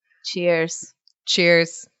Cheers.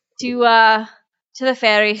 Cheers. To the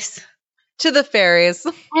fairies. To the fairies.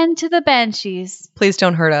 And to the banshees. Please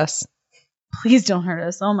don't hurt us. Please don't hurt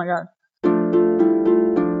us. Oh my god.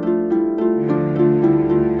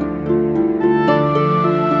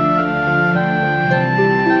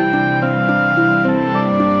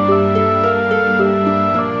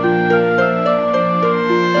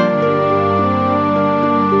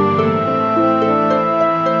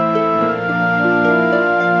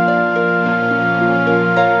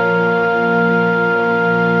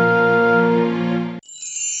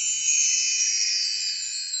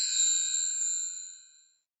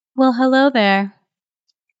 Well, hello there.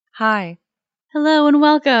 Hi. Hello and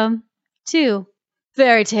welcome to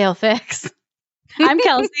Fairy Tale Fix. I'm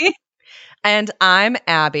Kelsey. And I'm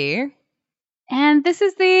Abbie. And this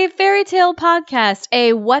is the Fairy Tale Podcast,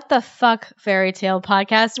 a what the fuck fairy tale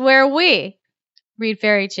podcast where we read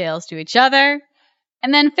fairy tales to each other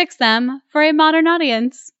and then fix them for a modern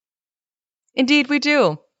audience. Indeed we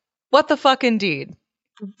do. What the fuck indeed.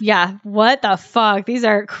 Yeah, what the fuck? These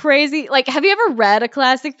are crazy. Like, have you ever read a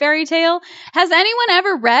classic fairy tale? Has anyone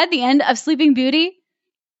ever read the end of Sleeping Beauty?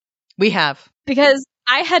 We have. Because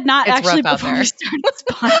I had not It's actually rough out before there. we started this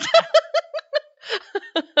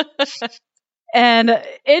podcast. And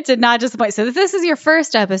it did not disappoint. So if this is your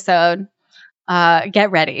first episode,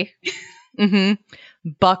 get ready. Mm-hmm.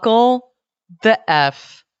 Buckle the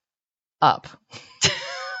F up.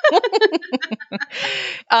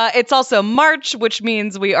 It's also March, which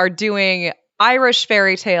means we are doing Irish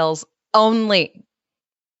fairy tales only.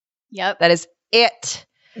 Yep. That is it.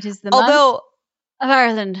 It is the month of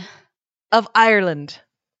Ireland. Of Ireland.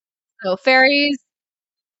 So fairies,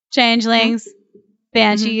 changelings,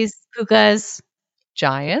 banshees, pukas.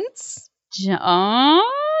 Giants?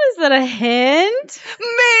 Oh, is that a hint?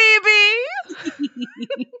 Maybe.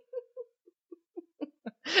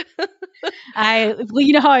 Well,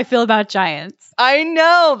 you know how I feel about giants. I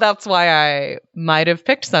know. That's why I might have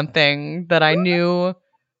picked something that I knew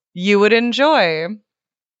you would enjoy.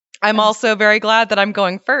 I'm also very glad that I'm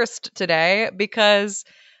going first today because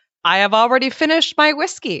I have already finished my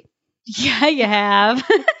whiskey. Yeah, you have.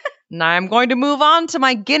 Now I'm going to move on to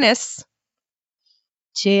my Guinness.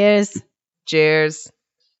 Cheers. Cheers.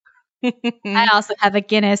 I also have a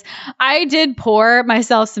Guinness. I did pour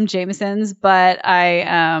myself some Jamesons, but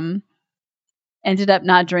I ended up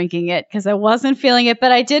not drinking it because I wasn't feeling it.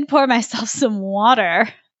 But I did pour myself some water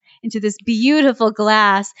into this beautiful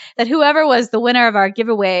glass that whoever was the winner of our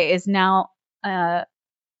giveaway is now the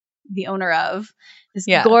owner of. This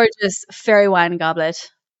gorgeous fairy wine goblet.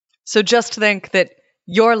 So just think that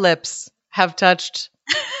your lips have touched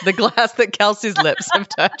the glass that Kelsey's lips have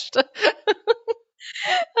touched.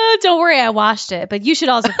 Don't worry, I washed it, but you should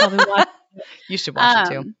also probably watch it. You should watch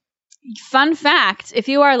it too. Fun fact, if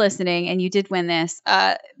you are listening and you did win this,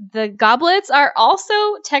 the goblets are also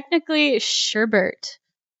technically sherbet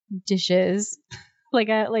dishes.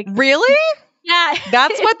 Really? Yeah.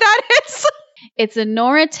 That's what that is? It's a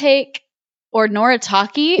Noritake or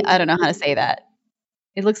Noritake. I don't know how to say that.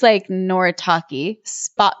 It looks like Noritake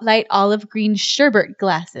spotlight olive green sherbet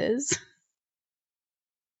glasses.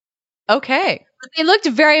 Okay. But they looked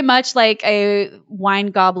very much like a wine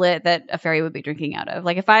goblet that a fairy would be drinking out of.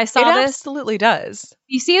 Like if I saw this, absolutely does.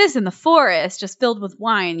 You see this in the forest, just filled with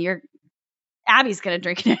wine. Abby's gonna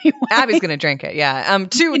drink it anyway. Abby's gonna drink it, yeah.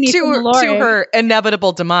 To her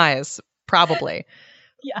inevitable demise, probably.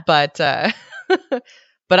 Yeah.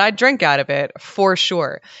 But I'd drink out of it for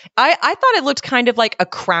sure. I thought it looked kind of like a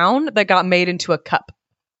crown that got made into a cup.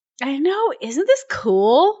 I know. Isn't this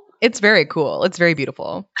cool? It's very cool. It's very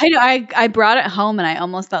beautiful. I know. I brought it home and I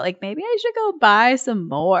almost thought like maybe I should go buy some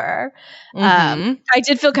more. Mm-hmm. I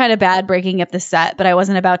did feel kind of bad breaking up the set, but I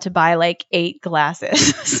wasn't about to buy like 8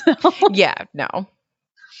 glasses. So. Yeah, no.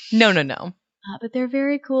 But they're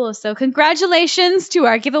very cool. So congratulations to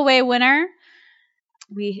our giveaway winner.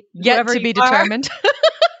 Yet to be determined.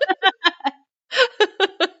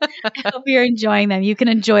 I hope you're enjoying them. You can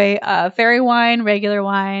enjoy fairy wine, regular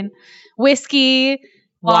wine, whiskey,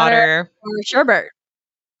 water or sherbet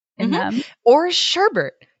in them. Or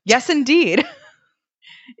sherbet. Yes, indeed.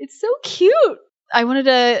 It's so cute. I wanted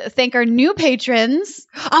to thank our new patrons.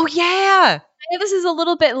 Oh, yeah. I know this is a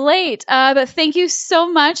little bit late, but thank you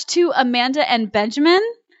so much to Amanda and Benjamin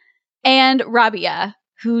and Rabia,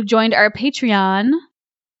 who joined our Patreon.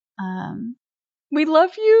 We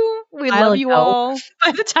love you. We love you all.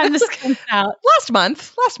 By the time this comes out. Last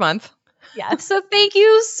month. Yeah. So thank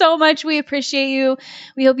you so much. We appreciate you.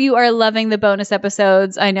 We hope you are loving the bonus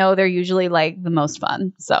episodes. I know they're usually like the most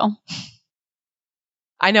fun. So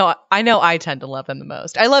I know I tend to love them the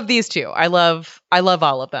most. I love these two. I love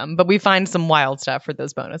all of them, but we find some wild stuff for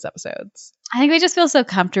those bonus episodes. I think we just feel so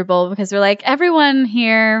comfortable because we're like, everyone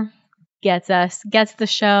here gets us, gets the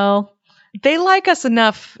show. They like us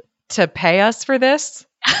enough to pay us for this,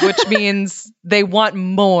 which means they want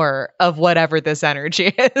more of whatever this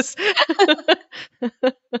energy is.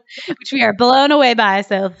 Which we are blown away by,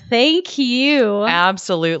 so thank you.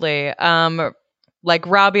 Absolutely. Like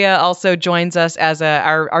Rabia also joins us as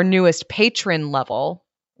our newest patron level,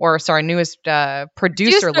 newest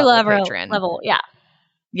producer level patron.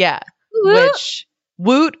 Yeah. Woot. Which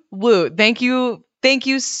woot. Thank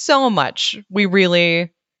you so much. We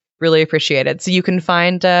really appreciate it. So you can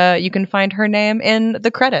find her name in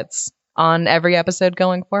the credits on every episode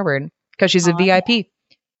going forward because she's a VIP.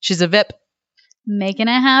 She's a VIP. Making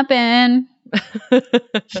it happen.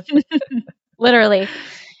 Literally.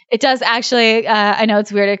 It does actually, I know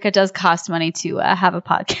it's weird. It does cost money to have a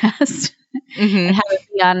podcast and have it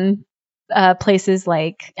be on places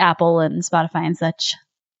like Apple and Spotify and such.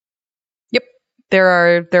 Yep.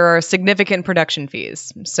 There are significant production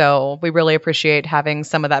fees. So we really appreciate having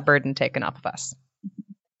some of that burden taken off of us.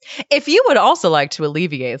 If you would also like to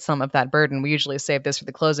alleviate some of that burden, we usually save this for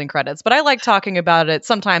the closing credits, but I like talking about it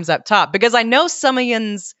sometimes up top because I know some of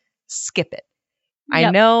yins skip it. Yep.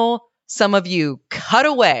 I know some of you cut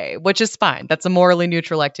away, which is fine. That's a morally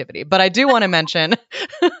neutral activity. But I do want to mention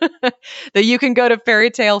that you can go to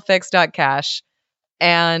fairytalefix.cash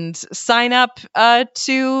and sign up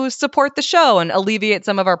to support the show and alleviate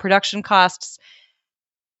some of our production costs.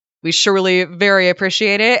 We surely very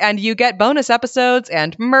appreciate it. And you get bonus episodes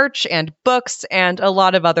and merch and books and a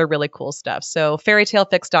lot of other really cool stuff. So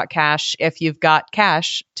fairytalefix.cash if you've got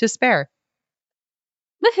cash to spare.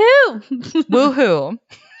 Woohoo! Woohoo!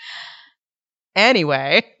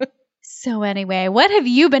 Anyway, what have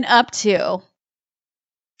you been up to?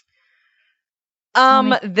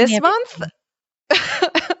 This month?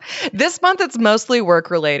 This month it's mostly work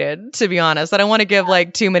related, to be honest. I don't want to give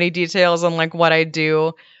like too many details on like what I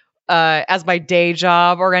do as my day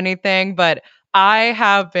job or anything, but I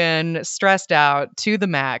have been stressed out to the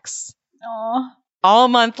max. Aww. All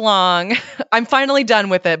month long. I'm finally done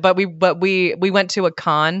with it, but we went to a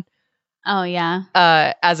con. Oh yeah.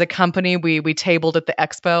 As a company, we tabled at the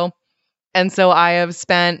expo. And so I have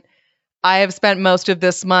spent most of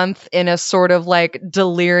this month in a sort of like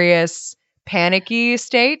delirious, panicky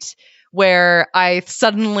state where I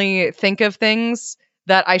suddenly think of things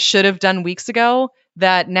that I should have done weeks ago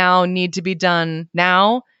that now need to be done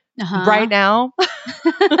now, right now.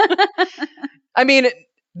 I mean,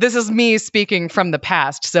 this is me speaking from the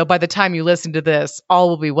past. So by the time you listen to this, all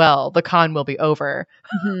will be well. The con will be over.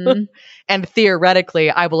 And theoretically,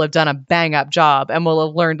 I will have done a bang up job and will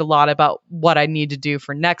have learned a lot about what I need to do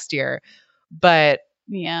for next year. But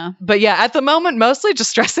yeah, at the moment, mostly just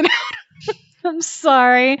stressing out. I'm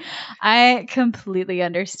sorry. I completely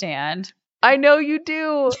understand. I know you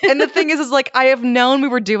do. And the thing is like, I have known we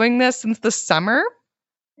were doing this since the summer.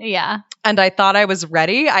 Yeah. And I thought I was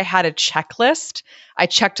ready. I had a checklist. I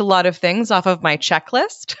checked a lot of things off of my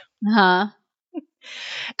checklist. And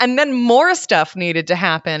then more stuff needed to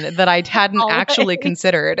happen that I hadn't actually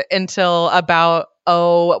considered until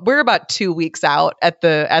we're about 2 weeks out at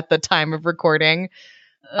the time of recording.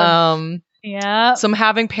 Yeah. So I'm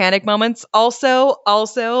having panic moments. Also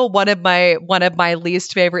one of my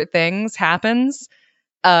least favorite things happens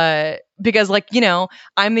because like,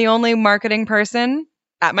 I'm the only marketing person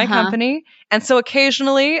at my company. And so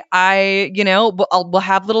occasionally we'll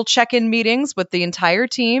have little check-in meetings with the entire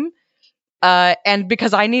team. And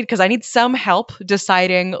because I need some help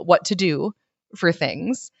deciding what to do for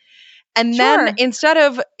things. And then instead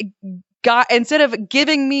of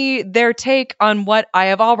giving me their take on what I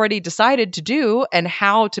have already decided to do and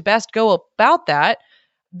how to best go about that,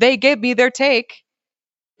 they gave me their take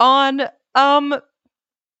on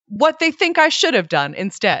what they think I should have done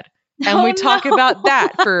instead. And we talk about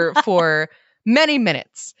that for many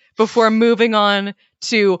minutes before moving on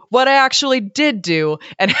to what I actually did do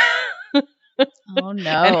and oh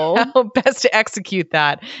no. And how best to execute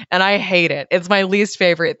that. And I hate it. It's my least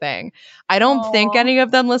favorite thing. I don't think any of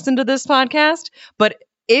them listen to this podcast, but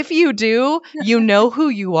if you do, you know who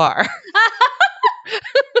you are.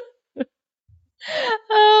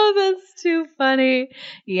 Oh, that's too funny.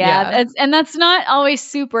 Yeah. That's not always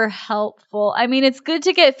super helpful. I mean, it's good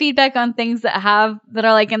to get feedback on things that are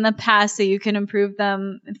like in the past so you can improve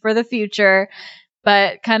them for the future,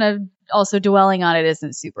 but kind of also dwelling on it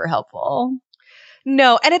isn't super helpful.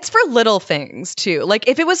 No, and it's for little things too. Like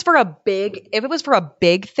if it was for a big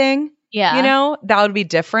thing, that would be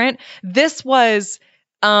different. This was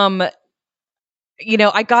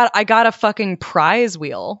I got a fucking prize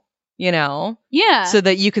wheel, Yeah. so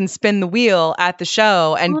that you can spin the wheel at the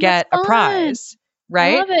show and get a prize,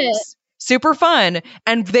 right? I love it. Super fun.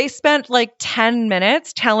 And they spent like 10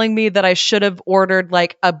 minutes telling me that I should have ordered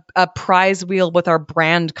like a prize wheel with our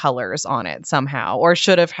brand colors on it somehow, or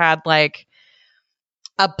should have had like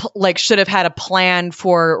should have had a plan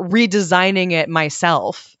for redesigning it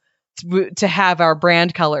myself to have our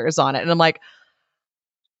brand colors on it. And I'm like,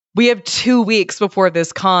 we have 2 weeks before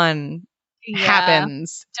this con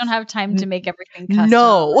happens. Don't have time to make everything custom.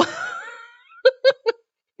 No.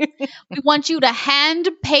 We want you to hand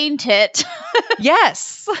paint it.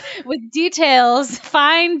 Yes. With details,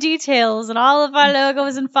 fine details, and all of our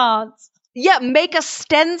logos and fonts. Yeah, make a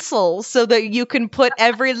stencil so that you can put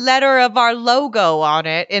every letter of our logo on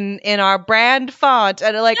it in our brand font.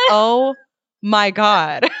 And like, oh my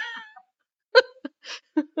God.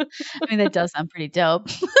 I mean, that does sound pretty dope.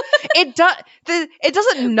 It does. It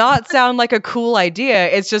doesn't not sound like a cool idea.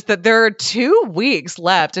 It's just that there are 2 weeks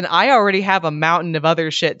left, and I already have a mountain of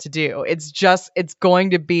other shit to do. It's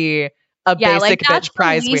going to be a basic bitch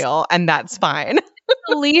prize wheel, and that's fine.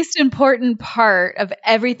 The least important part of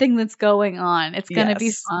everything that's going on. It's gonna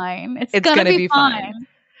be fine. It's gonna be fine.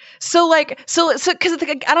 So because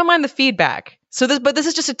I don't mind the feedback. But this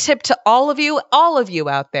is just a tip to all of you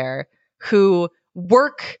out there who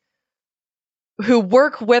work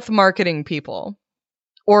with marketing people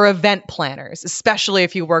or event planners, especially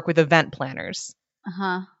if you work with event planners.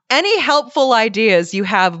 Any helpful ideas you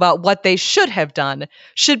have about what they should have done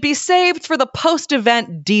should be saved for the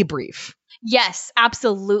post-event debrief. Yes,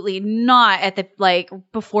 absolutely. Not at the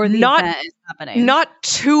before the event is happening. Not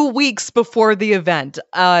 2 weeks before the event.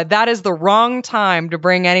 That is the wrong time to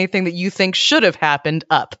bring anything that you think should have happened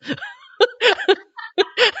up.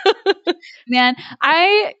 Man,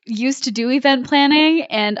 I used to do event planning,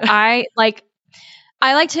 and I like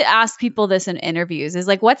to ask people this in interviews is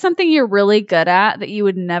like, what's something you're really good at that you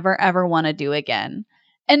would never ever want to do again?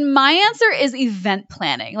 And my answer is event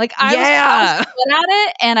planning. Like I was good at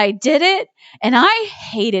it, and I did it, and I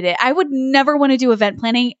hated it. I would never want to do event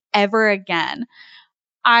planning ever again.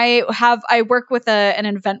 I work with an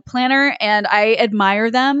event planner, and I admire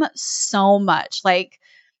them so much. Like,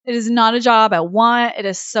 it is not a job I want. It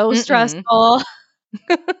is so stressful.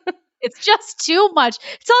 It's just too much.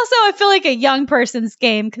 It's also, I feel like, a young person's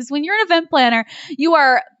game, because when you're an event planner, you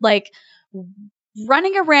are like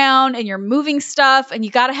running around and you're moving stuff, and you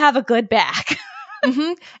got to have a good back.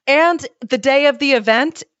 And the day of the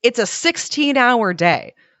event, it's a 16-hour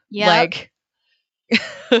day. Yeah. Like,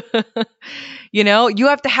 you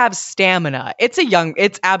have to have stamina.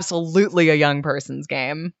 It's absolutely a young person's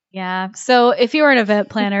game. Yeah. So if you're an event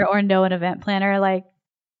planner or know an event planner, like,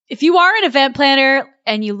 if you are an event planner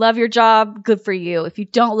and you love your job, good for you. If you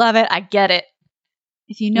don't love it, I get it.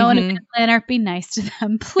 If you know an event planner, be nice to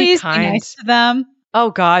them. Please be nice to them.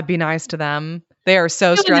 Oh God, be nice to them. They are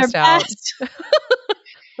so stressed out.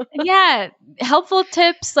 Yeah. Helpful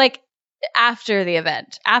tips like after the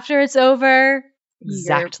event. After it's over.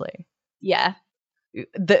 Exactly. Yeah.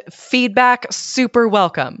 The feedback, super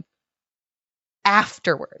welcome.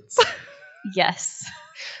 Afterwards. Yes.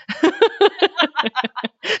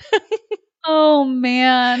 Oh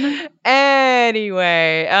man.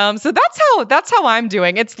 Anyway, so that's how I'm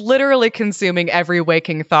doing. It's literally consuming every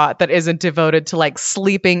waking thought that isn't devoted to like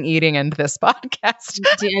sleeping, eating, and this podcast.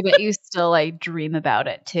 I bet you still like dream about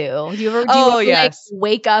it too. Do you ever like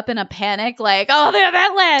wake up in a panic, like, oh, they're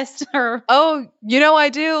that list? Or I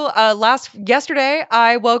do. Yesterday,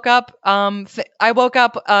 I woke up. In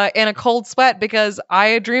a cold sweat because I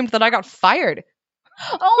had dreamed that I got fired.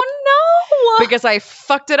 Oh no! Because I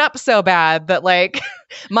fucked it up so bad that like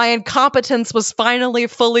my incompetence was finally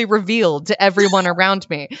fully revealed to everyone around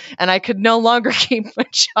me, and I could no longer keep my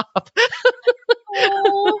job.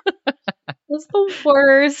 Oh, that's the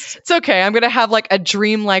worst. It's okay. I'm gonna have like a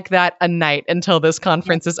dream like that a night until this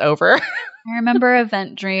conference is over. I remember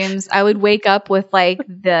event dreams. I would wake up with like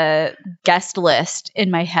the guest list in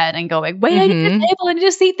my head and go like, wait, I need a table. I need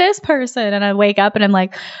to seat this person. And I wake up and I'm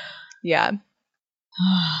like, yeah.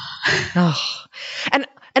 And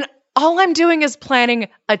all I'm doing is planning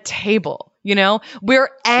a table, We're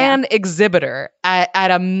an exhibitor at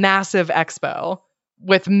a massive expo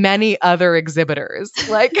with many other exhibitors.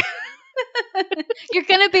 Like, you're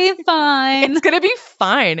going to be fine. It's going to be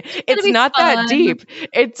fine. It's not that deep.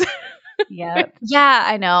 It's Yeah,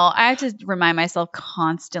 I know. I have to remind myself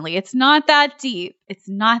constantly. It's not that deep. It's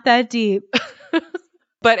not that deep.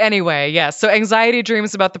 But anyway, So anxiety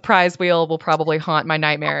dreams about the prize wheel will probably haunt my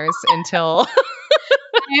nightmares until...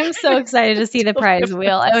 I am so excited to see the prize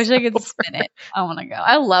wheel. I wish I could spin it. I want to go.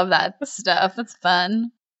 I love that stuff. It's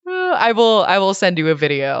fun. I will send you a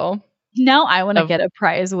video. Now I want to get a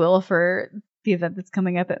prize wheel for the event that's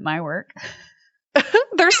coming up at my work.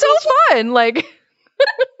 They're so fun. Like,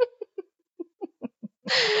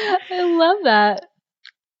 I love that.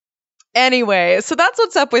 Anyway, so that's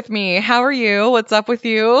what's up with me. How are you? What's up with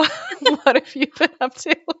you? What have you been up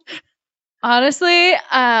to? Honestly,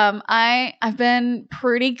 I've been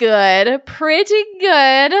pretty good. Pretty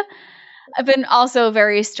good. I've been also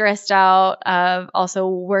very stressed out. Also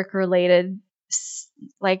work related.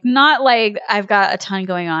 Like, not like I've got a ton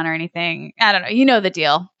going on or anything. I don't know. You know the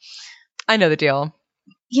deal. I know the deal.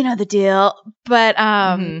 You know the deal. But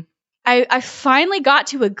I finally got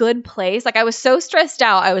to a good place. Like, I was so stressed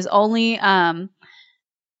out. I was only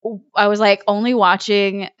only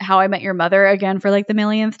watching How I Met Your Mother again for like the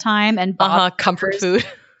millionth time, and comfort food.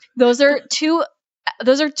 Those are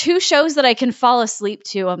two shows that I can fall asleep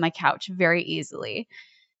to on my couch very easily.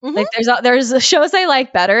 Mm-hmm. Like, there's shows I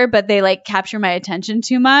like better, but they like capture my attention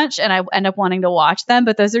too much, and I end up wanting to watch them.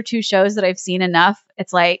 But those are two shows that I've seen enough.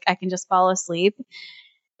 It's like I can just fall asleep,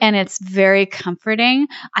 and it's very comforting.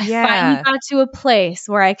 I finally got to a place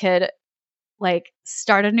where I could like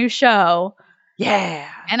start a new show. Yeah.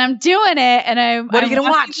 And I'm doing it, and What are you going to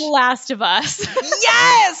watch? The Last of Us.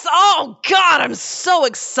 Yes! Oh, God, I'm so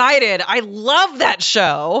excited. I love that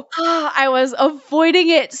show. I was avoiding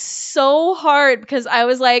it so hard because I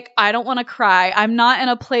was like, I don't want to cry. I'm not in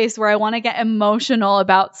a place where I want to get emotional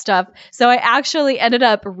about stuff. So I actually ended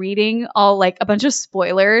up reading all like a bunch of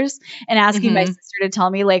spoilers and asking my sister to tell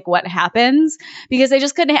me like what happens, because I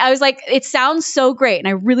just couldn't. I was like, it sounds so great, and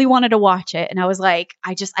I really wanted to watch it. And I was like,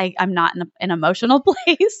 I'm not in an emotional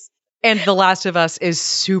place. And The Last of Us is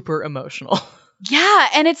super emotional. Yeah,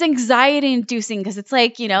 and it's anxiety inducing because it's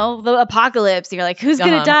like, you know, the apocalypse. You're like, who's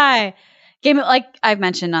gonna die? Like I've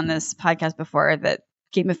mentioned on this podcast before that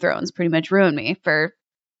Game of Thrones pretty much ruined me for.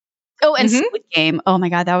 Oh, and Squid Game. Oh my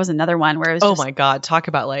God, that was another one where it was. Oh my God, talk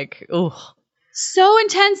about like, so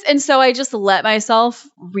intense. And so I just let myself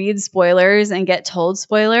read spoilers and get told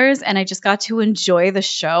spoilers, and I just got to enjoy the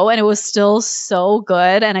show, and it was still so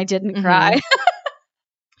good, and I didn't cry.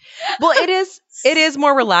 Well, it is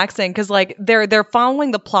more relaxing because like they're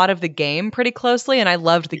following the plot of the game pretty closely, and I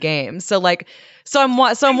loved the game. So I'm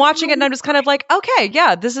watching it, and I'm just kind of like, okay,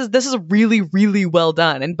 yeah, this is really, really well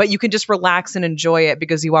done, but you can just relax and enjoy it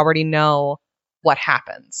because you already know what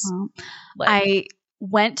happens. I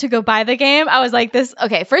went to go buy the game. I was like, this.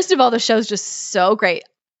 Okay, first of all, the show's just so great.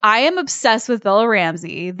 I am obsessed with Bella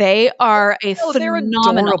Ramsey. They are a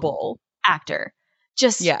phenomenal actor.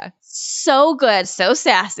 Just so good, so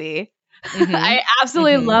sassy. I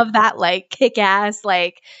absolutely love that like kick-ass,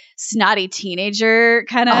 like snotty teenager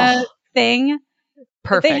kind of thing.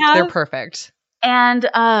 Perfect. They're perfect. And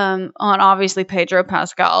obviously Pedro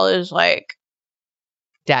Pascal is like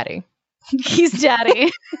daddy. He's daddy.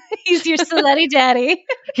 He's your slutty daddy.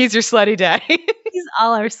 He's your slutty daddy. He's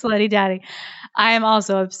all our slutty daddy. I am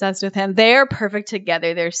also obsessed with him. They are perfect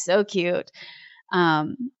together. They're so cute.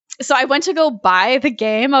 So I went to go buy the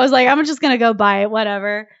game. I was like, I'm just gonna go buy it,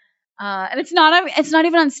 whatever. And it's not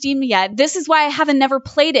even on Steam yet. This is why I haven't never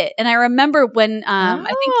played it. And I remember when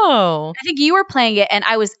I think you were playing it, and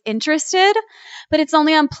I was interested, but it's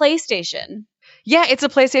only on PlayStation. Yeah, it's a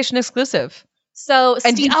PlayStation exclusive. So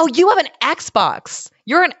you have an Xbox.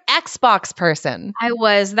 You're an Xbox person. I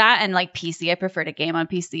was that, and like PC. I prefer to game on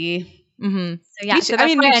PC. Mm-hmm. So yeah, so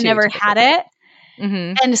that's why I never had it.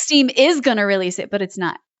 Mm-hmm. And Steam is gonna release it, but it's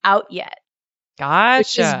not out yet. Gotcha.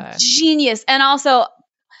 Which is genius. And also,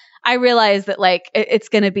 I realized that like it's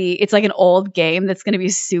like an old game that's gonna be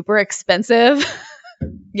super expensive.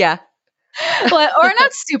 Yeah. Or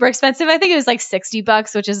not super expensive. I think it was like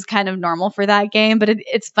 $60, which is kind of normal for that game. But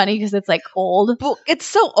it's funny because it's like old. Well, it's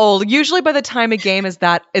so old. Usually, by the time a game is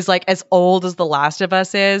like as old as The Last of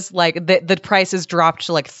Us is, like the price has dropped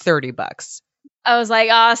to like $30. I was like,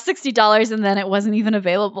 $60, and then it wasn't even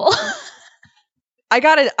available. I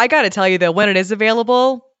gotta tell you though, when it is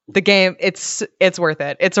available, the game it's worth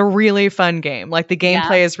it. It's a really fun game. Like the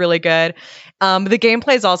gameplay is really good. The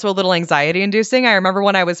gameplay is also a little anxiety inducing. I remember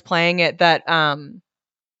when I was playing it that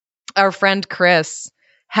our friend Chris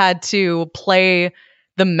had to play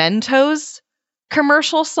the Mentos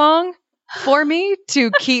commercial song for me to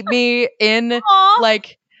keep me in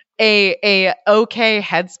like a okay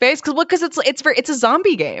headspace because it's a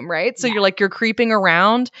zombie game, right? So you're creeping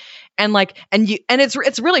around And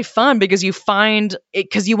it's really fun because you find it,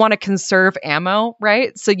 because you want to conserve ammo,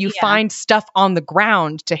 right? So you find stuff on the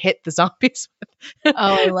ground to hit the zombies with. Oh,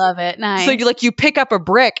 I love it. Nice. So you pick up a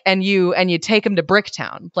brick and you take them to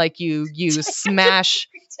Bricktown. Like you smash.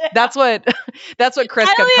 That's what Chris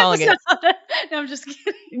kept calling it. No, I'm just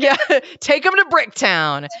kidding. Yeah, take them to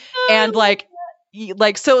Bricktown. And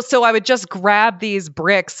so I would just grab these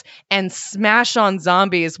bricks and smash on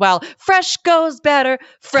zombies while fresh goes better.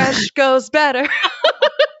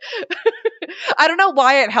 I don't know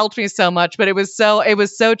why it helped me so much, but it was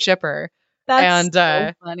so chipper. That's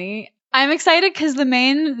so funny. I'm excited because the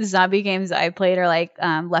main zombie games I played are like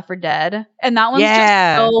Left 4 Dead, and that one's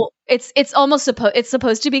just so it's almost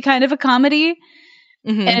supposed to be kind of a comedy.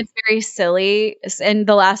 Mm-hmm. And it's very silly. And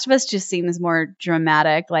The Last of Us just seems more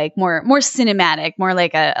dramatic, like more cinematic, more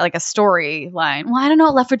like a storyline. Well, I don't know.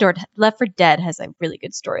 Left 4 Dead has a really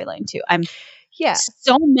good storyline too. I'm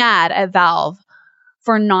so mad at Valve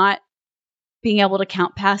for not being able to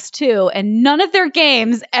count past 2, and none of their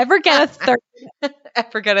games ever get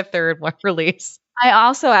a third one release. I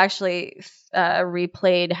also actually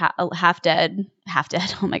replayed Half Dead.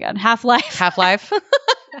 Oh my god, Half-Life.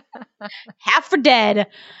 Half for Dead.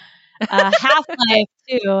 Half-Life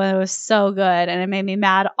too. It was so good, and it made me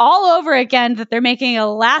mad all over again that they're making a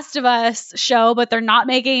Last of Us show, but they're not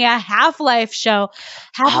making a Half-Life show.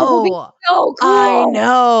 Half-Life would be so cool. I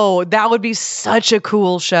know, that would be such a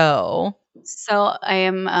cool show. So I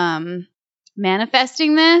am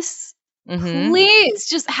manifesting this. Mm-hmm. Please,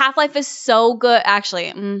 just Half-Life is so good.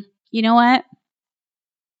 Actually, you know what?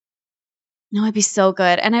 No, it'd be so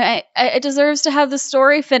good, and it deserves to have the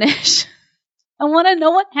story finish. I want to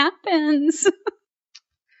know what happens.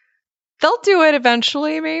 They'll do it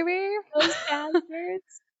eventually, maybe. Those bastards.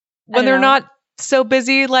 When they're not so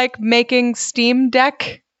busy, like making Steam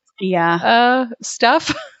Deck,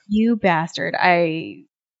 stuff. You bastard! I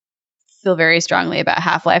feel very strongly about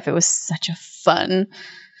Half-Life. It was such a fun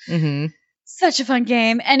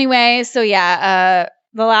game. Anyway, so The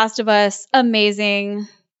Last of Us, amazing.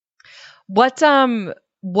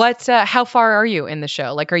 How far are you in the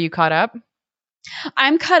show? Like, are you caught up?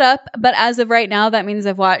 I'm caught up, but as of right now, that means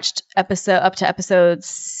I've watched up to episode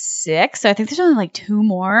 6. So I think there's only like 2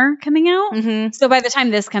 more coming out. Mm-hmm. So by the time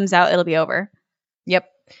this comes out, it'll be over. Yep.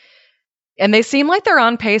 And they seem like they're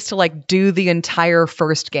on pace to like do the entire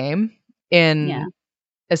first game in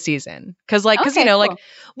a season. Cause when you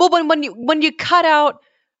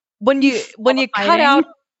cut out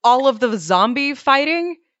all of the zombie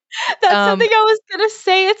fighting, that's something I was going to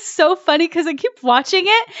say. It's so funny because I keep watching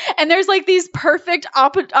it and there's like these perfect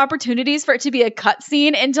opportunities for it to be a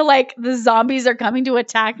cutscene into like the zombies are coming to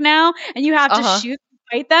attack now and you have to shoot and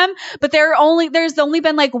fight them. But there's only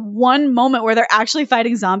been like one moment where they're actually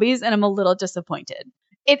fighting zombies and I'm a little disappointed.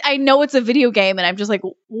 I know it's a video game and I'm just like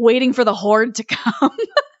waiting for the horde to come.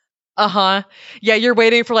 Yeah, you're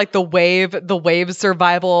waiting for like the wave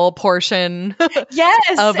survival portion of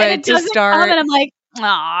it to start. Come and I'm like,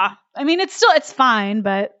 I mean, it's fine,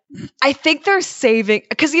 but I think they're saving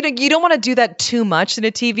because you don't want to do that too much in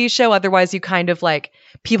a TV show. Otherwise, you kind of like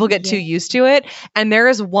people get too used to it. And there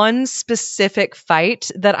is one specific fight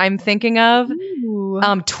that I'm thinking of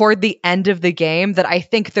toward the end of the game that I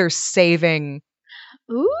think they're saving.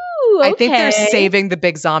 Ooh, okay. I think they're saving the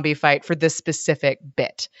big zombie fight for this specific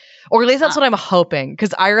bit, or at least that's what I'm hoping.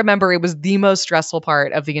 Because I remember it was the most stressful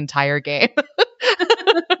part of the entire game.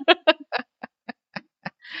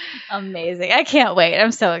 Amazing. I can't wait.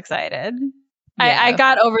 I'm so excited. Yeah. I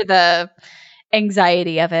got over the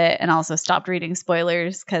anxiety of it and also stopped reading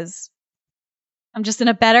spoilers because I'm just in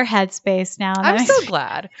a better headspace now. I'm so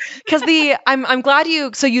glad because I'm glad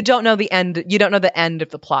you don't know the end. You don't know the end of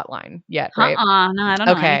the plot line yet, right? No, I don't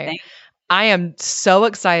know anything. I am so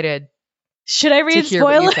excited. Should I read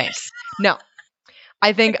spoilers? No.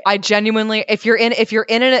 I think I genuinely, if you're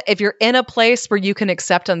in a place where you can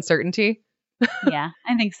accept uncertainty, yeah,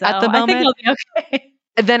 I think so. At the moment, I think I'll be okay.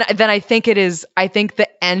 Then I think it is. I think the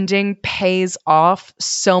ending pays off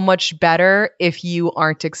so much better if you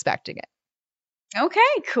aren't expecting it. Okay,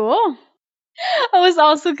 cool. I was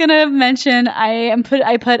also gonna mention I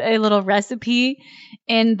put a little recipe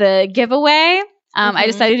in the giveaway. I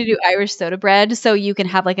decided to do Irish soda bread so you can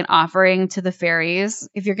have like an offering to the fairies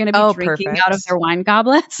if you're going to be drinking out of their wine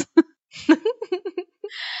goblets. That's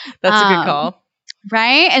a good call.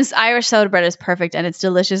 Right? And Irish soda bread is perfect and it's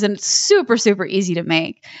delicious and it's super, super easy to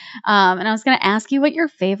make. And I was going to ask you what your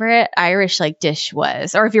favorite Irish like dish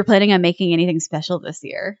was, or if you're planning on making anything special this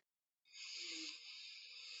year.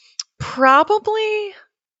 Probably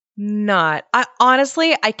not.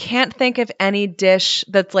 I can't think of any dish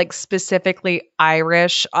that's like specifically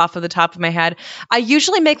Irish off of the top of my head. I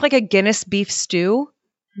usually make like a Guinness beef stew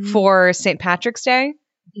for St. Patrick's Day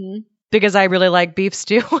because I really like beef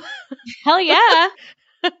stew. Hell yeah.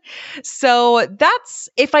 So that's,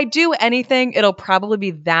 if I do anything, it'll probably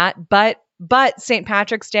be that. But St.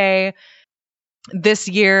 Patrick's Day this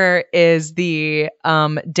year is the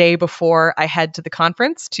day before I head to the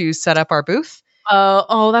conference to set up our booth.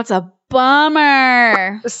 Oh, that's a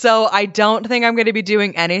bummer. So I don't think I'm going to be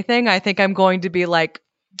doing anything. I think I'm going to be like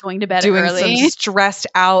going to bed doing early. some stressed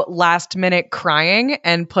out last minute crying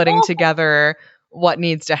and putting together what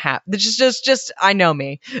needs to happen. Just I know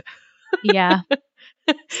me. Yeah.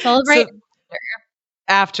 Celebrate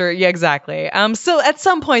after. Yeah, exactly. So at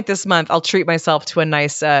some point this month I'll treat myself to a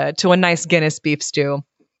nice Guinness beef stew.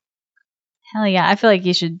 Hell yeah. I feel like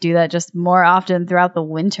you should do that just more often throughout the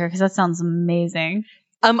winter because that sounds amazing.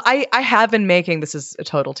 I have been making, this is a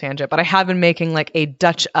total tangent, but I have been making like a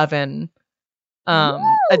Dutch oven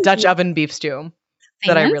beef stew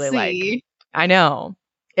that I really like. I know.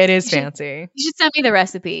 It is fancy. You should send me the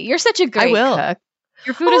recipe. You're such a great cook.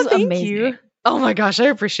 Your food is amazing. You. Oh my gosh, I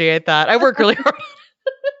appreciate that. I work really hard.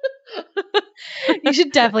 You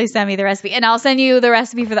should definitely send me the recipe. And I'll send you the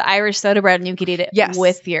recipe for the Irish soda bread and you could eat it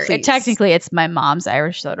with your... technically, it's my mom's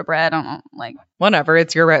Irish soda bread. I don't know, like... Whatever.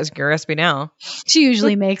 It's your recipe now. She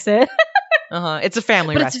usually makes it. It's a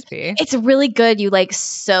family recipe. It's really good. You like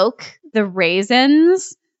soak the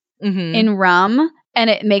raisins in rum and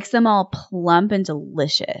it makes them all plump and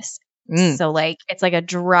delicious. So like, it's like a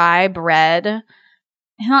dry bread.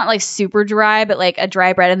 Not like super dry, but like a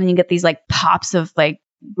dry bread. And then you get these like pops of like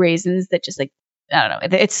raisins that just like, I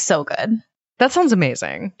don't know. It's so good. That sounds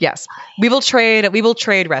amazing. Yes. We will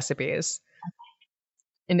trade recipes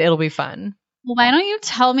and it'll be fun. Well, why don't you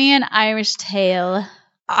tell me an Irish tale?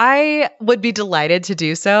 I would be delighted to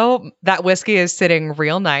do so. That whiskey is sitting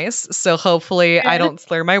real nice. So hopefully I don't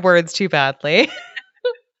slur my words too badly.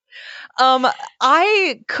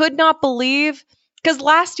 I could not believe, because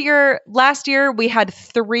last year we had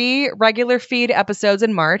 3 regular feed episodes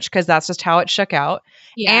in March because that's just how it shook out,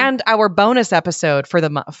 and our bonus episode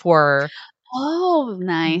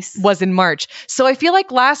nice was in March. So I feel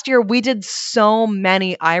like last year we did so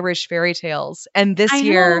many Irish fairy tales, and this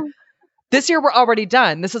year we're already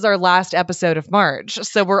done. This is our last episode of March,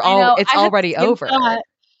 so it's already over.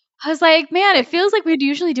 I was like, man, it feels like we'd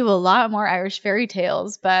usually do a lot more Irish fairy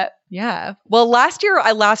tales, but yeah. Well, last year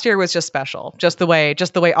was just special, just the way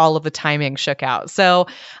all of the timing shook out. So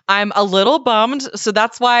I'm a little bummed. So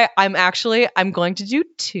that's why I'm going to do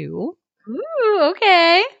 2. Ooh,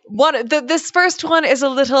 okay. This first one is a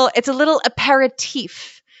little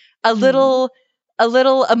aperitif, a little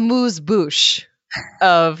amuse-bouche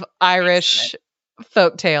of Irish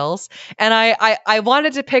folk tales, and I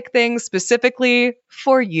wanted to pick things specifically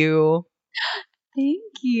for you. Thank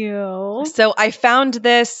you. So I found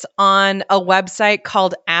this on a website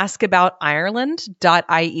called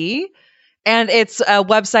askaboutireland.ie, and it's a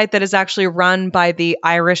website that is actually run by the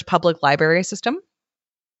Irish Public Library System.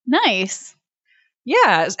 Nice.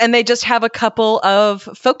 Yeah, and they just have a couple of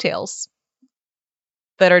folk tales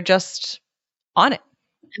that are just on it.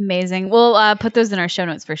 Amazing. We'll put those in our show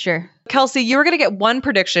notes for sure. Kelsey, you were going to get one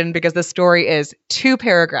prediction because the story is 2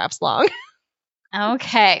 paragraphs long.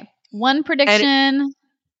 Okay. One prediction. And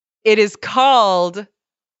it is called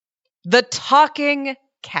The Talking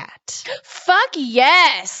Cat. Fuck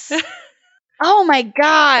yes. Oh my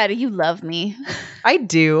God. You love me. I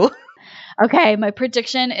do. Okay. My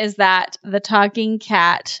prediction is that the talking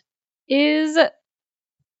cat is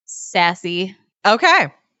sassy.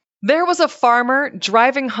 Okay. There was a farmer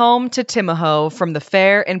driving home to Timahoe from the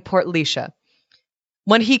fair in Portlaoise.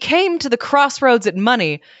 When he came to the crossroads at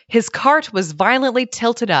Money, his cart was violently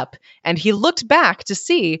tilted up, and he looked back to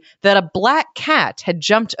see that a black cat had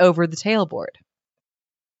jumped over the tailboard.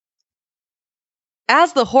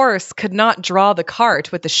 As the horse could not draw the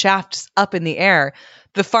cart with the shafts up in the air,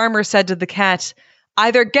 the farmer said to the cat,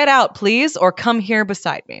 "Either get out, please, or come here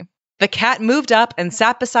beside me." The cat moved up and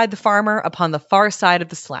sat beside the farmer upon the far side of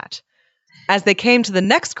the slat. As they came to the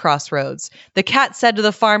next crossroads, the cat said to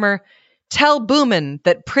the farmer, "Tell Boomin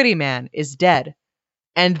that Pretty Man is dead,"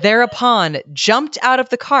 and thereupon jumped out of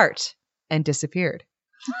the cart and disappeared.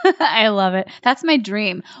 I love it. That's my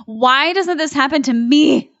dream. Why doesn't this happen to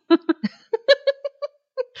me?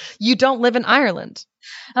 You don't live in Ireland.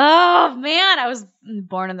 Oh, man. I was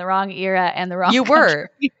born in the wrong era and the wrong country. Were.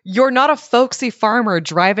 You're not a folksy farmer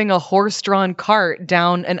driving a horse-drawn cart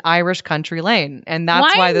down an Irish country lane. And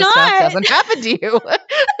that's why this stuff doesn't happen to you.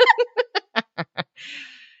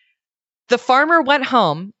 The farmer went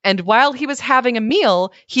home, and while he was having a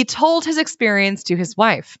meal, he told his experience to his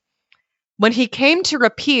wife. When he came to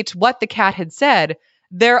repeat what the cat had said,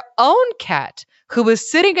 their own cat, who was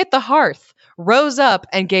sitting at the hearth, rose up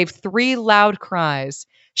and gave 3 loud cries.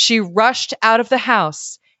 She rushed out of the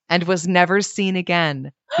house and was never seen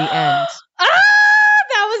again. The end.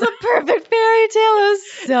 That was a perfect fairy tale. It was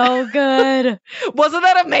so good. Wasn't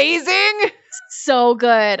that amazing? So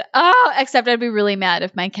good. Oh, except I'd be really mad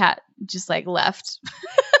if my cat just like left.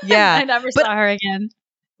 Yeah. I never saw her again.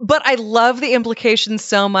 But I love the implication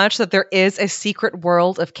so much that there is a secret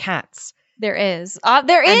world of cats. There is.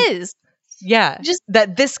 There is. Yeah. Just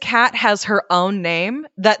that this cat has her own name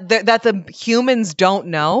that the humans don't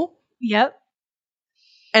know. Yep.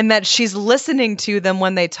 And that she's listening to them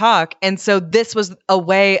when they talk. And so this was a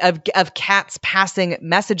way of cats passing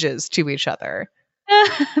messages to each other.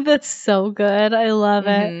 That's so good. I love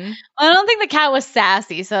it. I don't think the cat was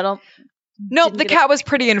sassy, so I don't. Nope, the cat was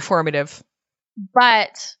pretty informative.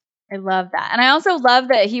 But I love that. And I also love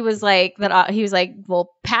that he was like, well,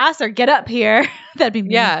 pass or get up here. That'd be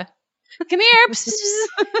me. Yeah. Come here.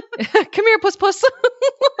 Come here, puss puss.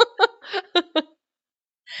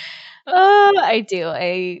 Oh, I do.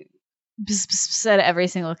 I said every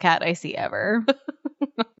single cat I see ever.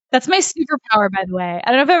 That's my superpower, by the way.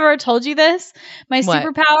 I don't know if I've ever told you this. My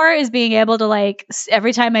superpower is being able to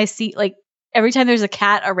every time there's a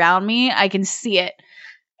cat around me, I can see it.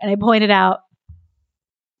 And I point it out,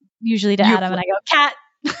 usually to Adam, and I go, cat.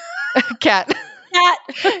 Cat. Cat.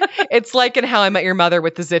 It's like in How I Met Your Mother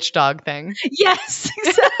with the Zitch dog thing. Yes,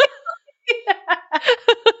 exactly.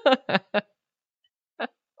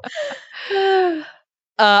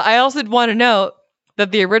 I also want to note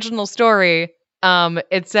that the original story,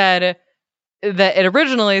 it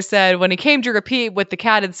originally said when he came to repeat what the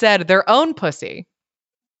cat had said, their own pussy,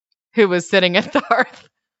 who was sitting at the hearth.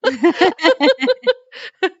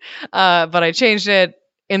 But I changed it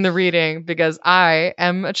in the reading because I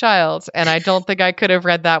am a child and I don't think I could have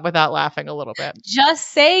read that without laughing a little bit.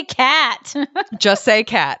 Just say cat. Just say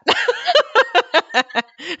cat.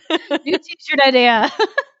 New t-shirt idea.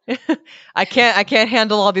 I can't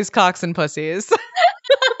handle all these cocks and pussies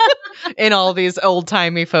in all these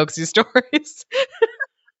old-timey folksy stories.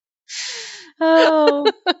 Oh,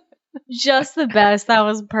 just the best. That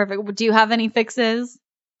was perfect. Do you have any fixes?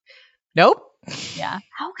 Nope. Yeah.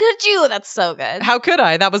 How could you? That's so good. How could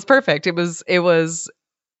I? That was perfect. It was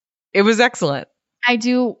excellent. I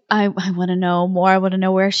do. I want to know more. I want to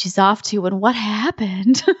know where she's off to and what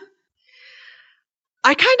happened.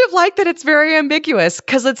 I kind of like that it's very ambiguous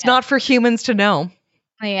because it's not for humans to know.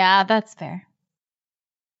 Yeah, that's fair.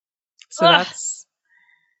 So that's.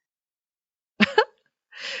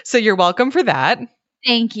 So you're welcome for that.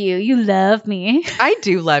 Thank you. You love me. I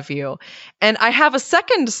do love you. And I have a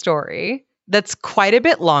second story that's quite a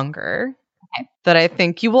bit longer that I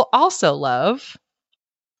think you will also love.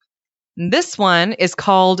 And this one is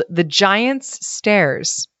called The Giant's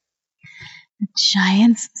Stairs. The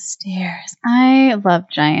Giant's Stairs. I love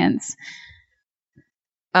giants.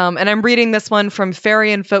 And I'm reading this one from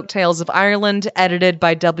Fairy and Folktales of Ireland, edited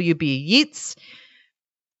by W.B. Yeats.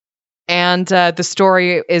 And the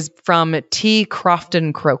story is from T.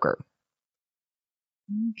 Crofton Croker.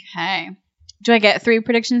 Okay. Do I get 3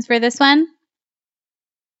 predictions for this one?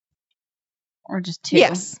 Or just 2?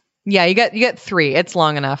 Yes. Yeah, you get 3. It's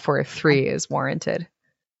long enough where 3 is warranted.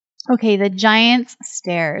 Okay, the Giant's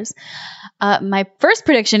Stairs. My first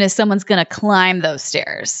prediction is someone's going to climb those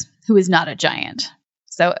stairs who is not a giant.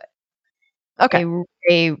 So, okay,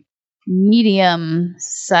 a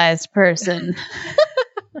medium-sized person.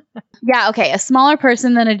 Yeah, okay, a smaller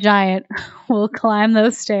person than a giant will climb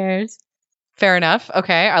those stairs. Fair enough.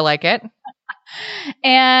 Okay, I like it.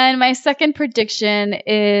 And my second prediction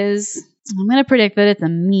is I'm going to predict that it's a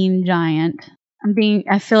mean giant.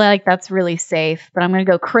 I feel like that's really safe, but I'm going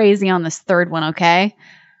to go crazy on this third one, okay?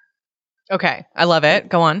 Okay, I love it.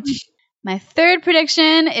 Go on. My third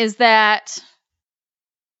prediction is that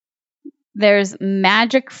there's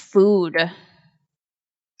magic food.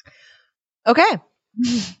 Okay.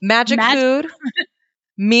 Magic food,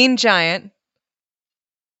 mean giant,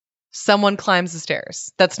 someone climbs the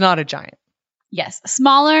stairs. That's not a giant. Yes, a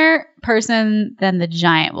smaller person than the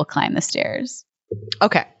giant will climb the stairs.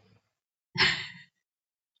 Okay.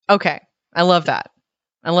 Okay. I love that.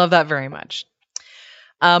 I love that very much.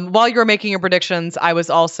 While you were making your predictions, I was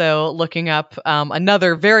also looking up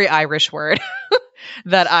another very Irish word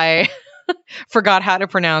that I forgot how to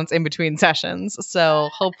pronounce in between sessions. So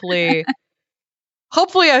hopefully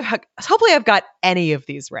I've got any of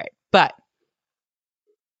these right. But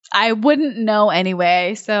I wouldn't know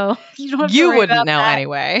anyway, so you don't have to You worry wouldn't about know that.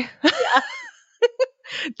 anyway. Yeah.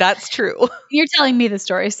 That's true. You're telling me the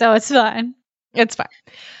story, so it's fine. It's fine.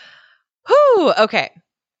 Whew, okay.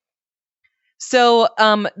 So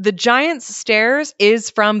the Giant's Stairs is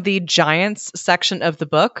from the Giants section of the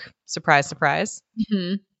book. Surprise, surprise.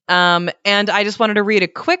 Mm-hmm. And I just wanted to read a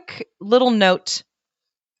quick little note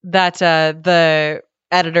that the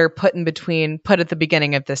editor put at the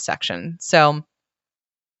beginning of this section. So,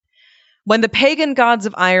 when the pagan gods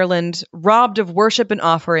of Ireland, robbed of worship and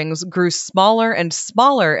offerings, grew smaller and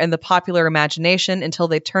smaller in the popular imagination until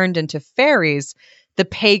they turned into fairies, the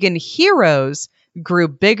pagan heroes grew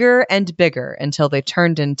bigger and bigger until they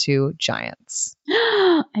turned into giants.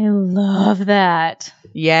 I love that.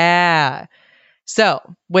 Yeah. So,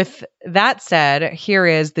 with that said, here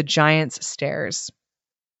is the Giant's Stairs.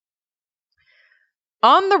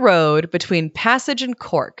 On the road between Passage and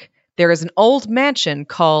Cork, there is an old mansion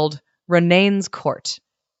called Renane's Court.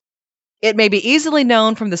 It may be easily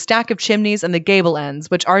known from the stack of chimneys and the gable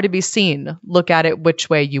ends, which are to be seen. Look at it which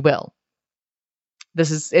way you will.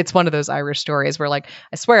 It's one of those Irish stories where, like,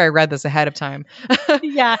 I swear I read this ahead of time.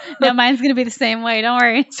 Yeah, no, mine's going to be the same way. Don't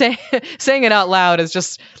worry. Saying it out loud is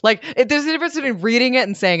just, like, there's a difference between reading it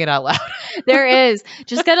and saying it out loud. There is.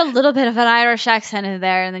 Just get a little bit of an Irish accent in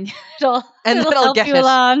there, and then it'll help get you it.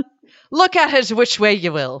 along. Look at it which way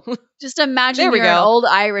you will. Just imagine you're an old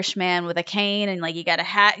Irish man with a cane and, like, you got a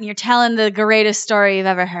hat and you're telling the greatest story you've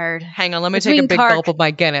ever heard. Hang on, let me take a big gulp of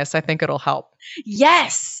my Guinness. I think it'll help.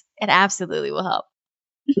 Yes, it absolutely will help.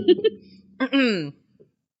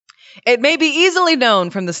 It may be easily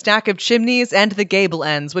known from the stack of chimneys and the gable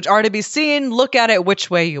ends, which are to be seen. Look at it which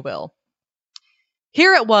way you will.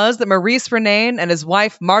 Here it was that Maurice Renane and his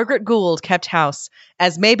wife Margaret Gould kept house,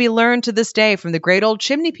 as may be learned to this day from the great old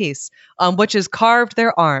chimney piece on which is carved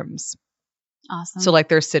their arms. Awesome. So, like,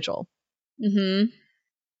 their sigil. Mm-hmm.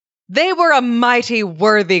 They were a mighty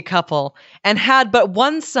worthy couple, and had but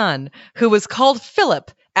one son, who was called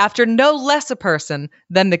Philip, after no less a person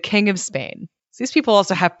than the King of Spain. So these people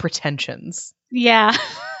also have pretensions. Yeah.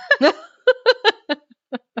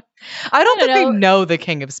 I don't think they know the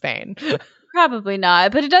King of Spain. Probably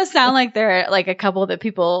not, but it does sound like they're, like, a couple that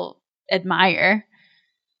people admire.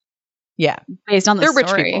 Yeah. Based on the story.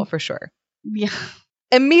 They're rich people, for sure. Yeah.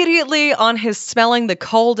 Immediately on his smelling the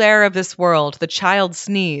cold air of this world, the child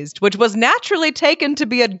sneezed, which was naturally taken to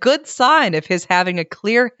be a good sign of his having a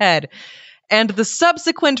clear head. And the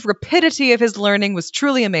subsequent rapidity of his learning was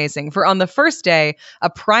truly amazing, for on the first day, a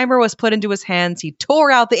primer was put into his hands, he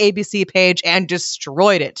tore out the ABC page and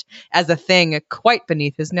destroyed it as a thing quite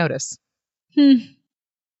beneath his notice.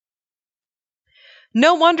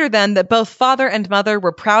 No wonder then that both father and mother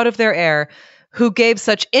were proud of their heir, who gave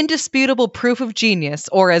such indisputable proof of genius,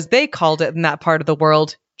 or as they called it in that part of the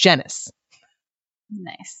world, genus.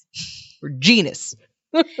 Nice. Or genus.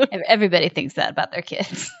 Everybody thinks that about their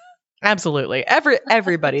kids. Absolutely.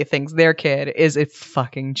 Everybody thinks their kid is a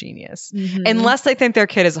fucking genius. Mm-hmm. Unless they think their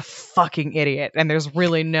kid is a fucking idiot, and there's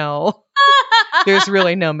really no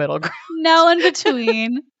middle ground. No in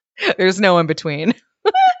between. There's no in between.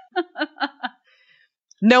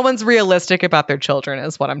 No one's realistic about their children,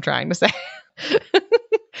 is what I'm trying to say.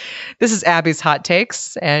 This is Abbie's Hot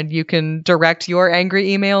Takes, and you can direct your angry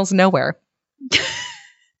emails nowhere.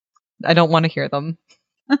 I don't want to hear them.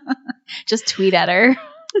 Just tweet at her.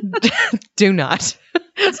 Do not.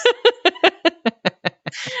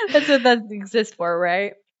 That's what that exists for,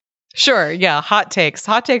 right? Sure, yeah. Hot takes.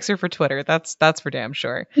 Hot takes are for Twitter. That's for damn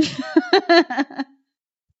sure.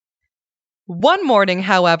 One morning,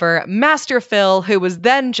 however, Master Phil, who was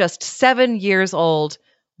then just 7 years old,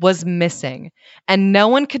 was missing, and no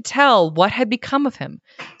one could tell what had become of him.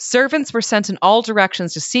 Servants were sent in all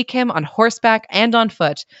directions to seek him on horseback and on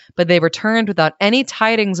foot, but they returned without any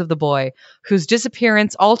tidings of the boy, whose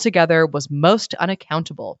disappearance altogether was most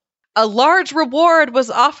unaccountable. A large reward was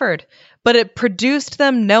offered, but it produced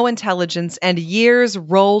them no intelligence, and years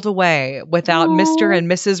rolled away without Mr. and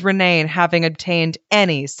Mrs. Renane having obtained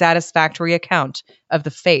any satisfactory account of the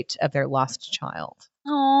fate of their lost child.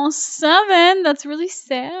 Oh, 7. That's really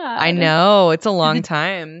sad. I know. It's a long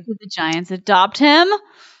time. Did the Giants adopt him?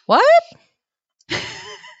 What?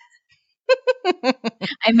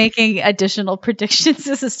 I'm making additional predictions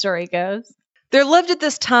as the story goes. There lived at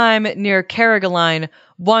this time near Carrigaline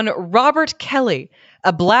one Robert Kelly,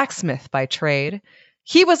 a blacksmith by trade.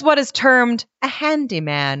 He was what is termed a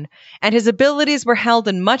handyman, and his abilities were held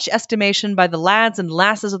in much estimation by the lads and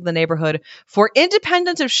lasses of the neighborhood, for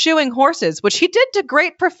independent of shoeing horses, which he did to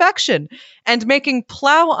great perfection, and making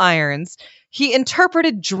plough irons, He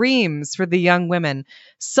interpreted dreams for the young women,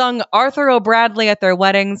 sung Arthur O'Bradley at their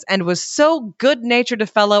weddings, and was so good-natured a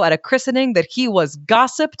fellow at a christening that he was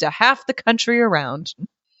gossip to half the country around.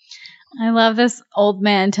 I love this old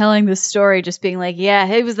man telling this story, just being like, yeah,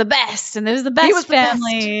 he was the best, and it was the best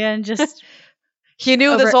family, and just... He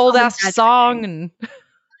knew this old-ass song, and...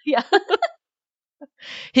 Yeah.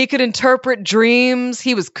 He could interpret dreams.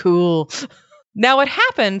 He was cool. Now it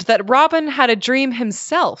happened that Robin had a dream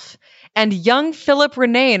himself, and young Philip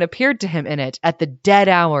Renane appeared to him in it at the dead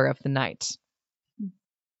hour of the night.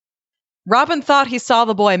 Robin thought he saw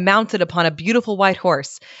the boy mounted upon a beautiful white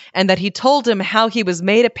horse, and that he told him how he was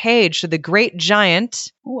made a page to the great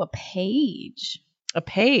giant. Oh, a page. A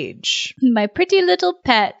page. My pretty little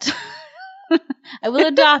pet. I will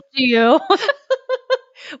adopt you.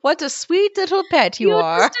 What a sweet little pet you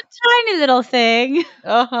are. You're just a tiny little thing.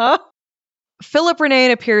 Uh-huh. Philip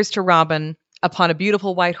Renane appears to Robin upon a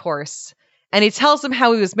beautiful white horse, and he tells him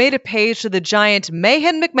how he was made a page to the giant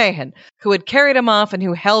Mahon McMahon, who had carried him off and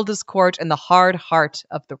who held his court in the hard heart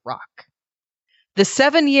of the rock. The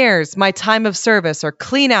 7 years, my time of service, are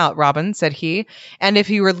clean out, Robin, said he, and if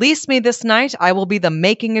you release me this night, I will be the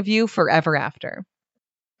making of you forever after.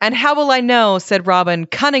 And how will I know, said Robin,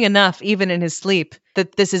 cunning enough even in his sleep,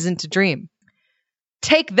 that this isn't a dream?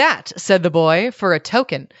 Take that, said the boy, for a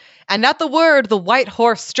token. And at the word, the white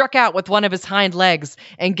horse struck out with one of his hind legs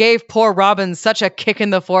and gave poor Robin such a kick in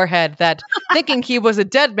the forehead that, thinking he was a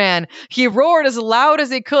dead man, he roared as loud as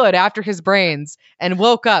he could after his brains and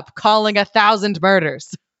woke up calling 1,000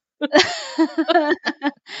 murders.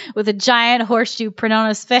 With a giant horseshoe print on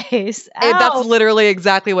his face. That's literally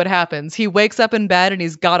exactly what happens. He wakes up in bed and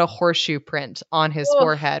he's got a horseshoe print on his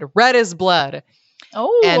forehead, red as blood.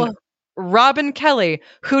 Oh. And Robin Kelly,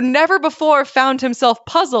 who never before found himself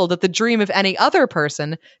puzzled at the dream of any other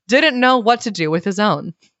person, didn't know what to do with his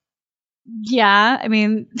own. Yeah, I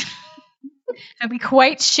mean, that'd be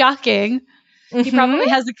quite shocking. Mm-hmm. He probably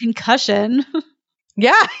has a concussion.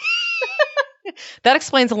 Yeah. That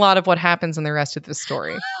explains a lot of what happens in the rest of the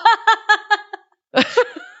story.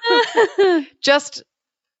 Just,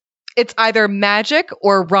 it's either magic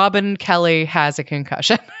or Robin Kelly has a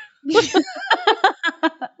concussion.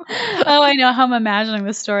 Oh, I know how I'm imagining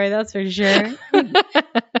the story, that's for sure.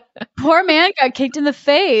 Poor man got kicked in the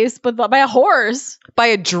face by a horse. By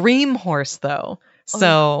a dream horse, though.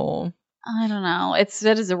 So... I don't know.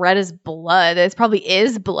 That is red as blood. It probably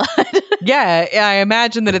is blood. Yeah, I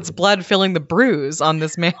imagine that it's blood filling the bruise on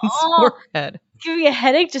this man's forehead. Give me a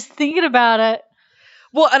headache just thinking about it.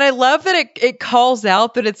 Well, and I love that it calls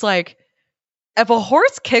out that it's like, if a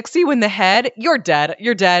horse kicks you in the head, you're dead.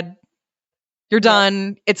 You're dead. You're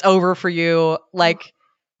done. It's over for you. Like,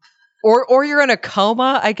 or you're in a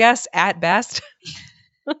coma, I guess, at best.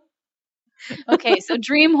 Okay, so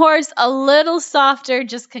dream horse, a little softer,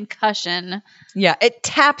 just concussion. Yeah, it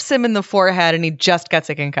taps him in the forehead and he just gets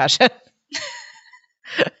a concussion.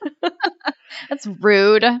 That's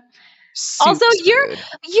rude. Also, rude.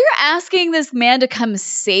 You're asking this man to come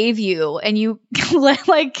save you, and you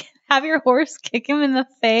like have your horse kick him in the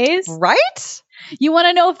face, right? You want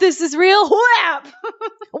to know if this is real? Whap!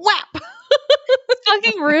 Whap! It's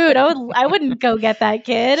fucking rude. I wouldn't go get that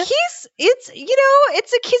kid.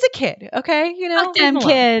 He's a kid, okay? You know, fuck them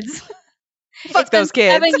kids. Fuck those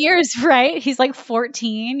kids. 7 years, right? He's like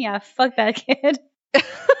 14. Yeah, fuck that kid.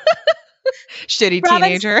 Shitty Robin,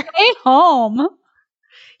 teenager. Stay home.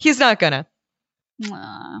 He's not gonna.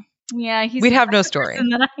 Yeah, we'd have no story.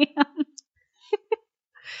 Than I am.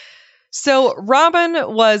 So Robin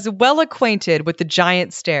was well acquainted with the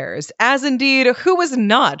giant stairs, as indeed who is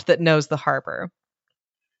not that knows the harbor.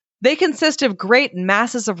 They consist of great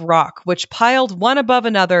masses of rock, which piled one above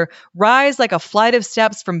another, rise like a flight of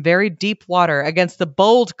steps from very deep water against the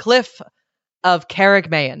bold cliff of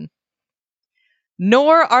Carrickmayan.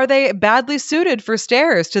 Nor are they badly suited for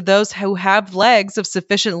stairs to those who have legs of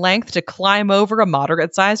sufficient length to climb over a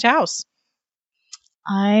moderate-sized house.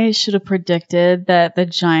 I should have predicted that the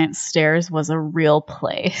giant stairs was a real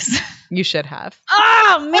place. You should have.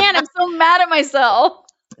 Oh, man, I'm so mad at myself.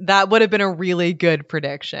 That would have been a really good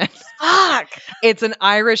prediction. Fuck. It's an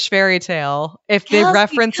Irish fairy tale. If they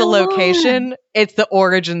reference a location, it's the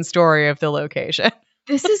origin story of the location.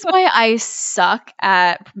 This is why I suck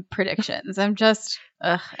at predictions. I'm just,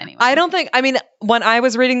 anyway. When I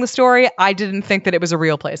was reading the story, I didn't think that it was a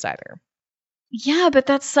real place either. Yeah, but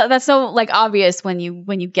that's so like obvious when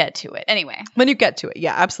you get to it. Anyway. When you get to it.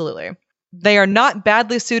 Yeah, absolutely. They are not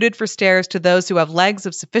badly suited for stairs to those who have legs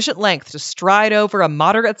of sufficient length to stride over a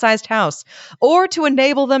moderate-sized house, or to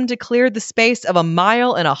enable them to clear the space of a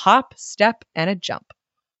mile in a hop, step, and a jump.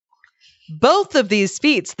 Both of these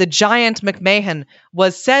feats the giant McMahon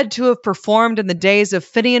was said to have performed in the days of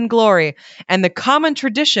Finian glory, and the common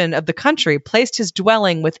tradition of the country placed his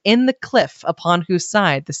dwelling within the cliff upon whose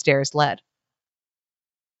side the stairs led.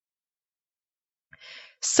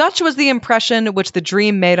 Such was the impression which the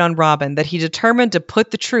dream made on Robin that he determined to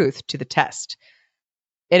put the truth to the test.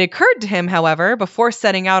 It occurred to him, however, before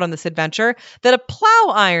setting out on this adventure, that a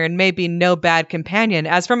plow iron may be no bad companion,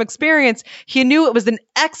 as from experience he knew it was an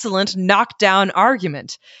excellent knockdown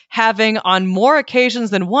argument, having on more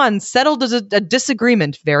occasions than one settled a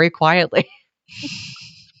disagreement very quietly.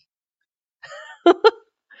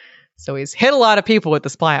 So he's hit a lot of people with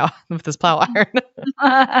this plow iron.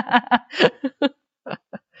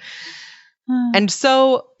 And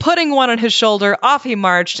so, putting one on his shoulder, off he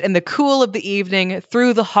marched in the cool of the evening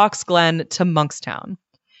through the Hawk's Glen to Monkstown.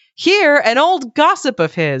 Here, an old gossip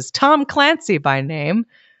of his, Tom Clancy by name,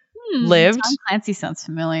 lived. Tom Clancy sounds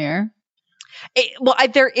familiar.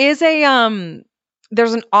 There's an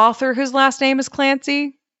author whose last name is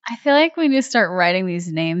Clancy. I feel like we need to start writing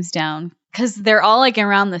these names down because they're all like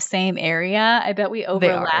around the same area. I bet we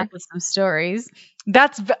overlap with some stories.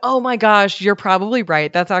 Oh my gosh, you're probably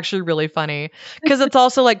right. That's actually really funny because it's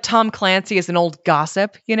also like Tom Clancy is an old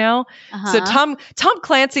gossip, you know? Uh-huh. So Tom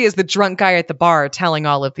Clancy is the drunk guy at the bar telling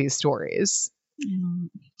all of these stories.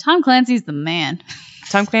 Tom Clancy's the man.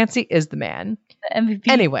 Tom Clancy is the man. The MVP.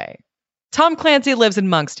 Anyway, Tom Clancy lives in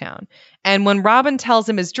Monkstown, and when Robin tells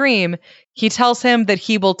him his dream, he tells him that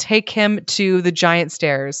he will take him to the giant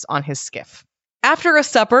stairs on his skiff. After a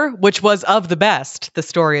supper, which was of the best, the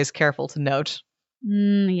story is careful to note.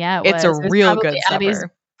 Yeah, it's a real good Abbie's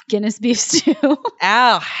supper. Guinness beef stew.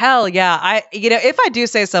 Oh, hell yeah. If I do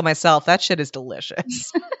say so myself, that shit is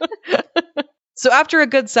delicious. So after a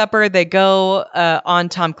good supper, they go on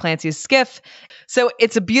Tom Clancy's skiff. So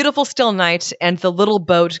it's a beautiful still night, and the little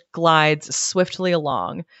boat glides swiftly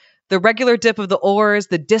along. The regular dip of the oars,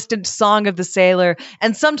 the distant song of the sailor,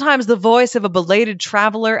 and sometimes the voice of a belated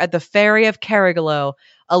traveler at the ferry of Carrigaloe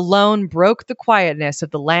alone broke the quietness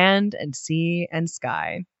of the land and sea and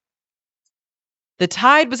sky. The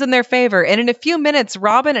tide was in their favor, and in a few minutes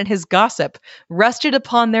Robin and his gossip rested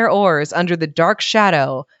upon their oars under the dark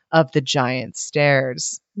shadow of the giant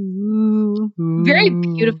stairs. Ooh. Very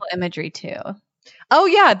beautiful imagery too. Oh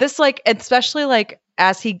yeah, this especially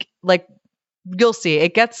as he you'll see,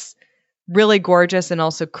 it gets really gorgeous and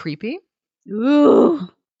also creepy. Ooh.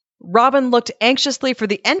 Robin looked anxiously for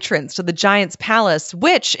the entrance to the giant's palace,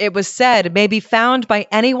 which, it was said, may be found by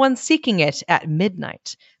anyone seeking it at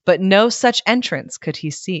midnight, but no such entrance could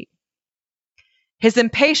he see. His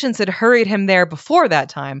impatience had hurried him there before that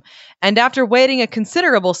time, and after waiting a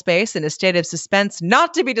considerable space in a state of suspense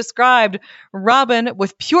not to be described, Robin,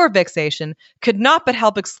 with pure vexation, could not but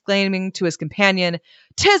help exclaiming to his companion,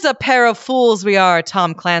 "'Tis a pair of fools we are,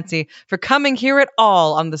 Tom Clancy, for coming here at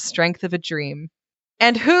all on the strength of a dream."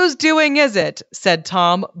 "And whose doing is it," said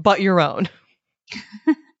Tom, "but your own?"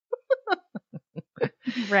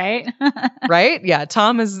 Right? Right? Yeah,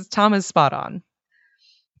 Tom is spot on.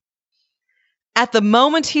 At the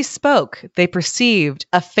moment he spoke, they perceived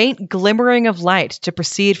a faint glimmering of light to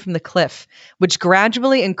proceed from the cliff, which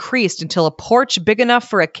gradually increased until a porch big enough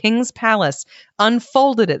for a king's palace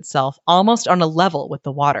unfolded itself almost on a level with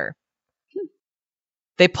the water.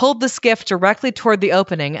 They pulled the skiff directly toward the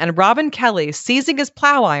opening, and Robin Kelly, seizing his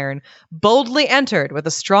plow iron, boldly entered with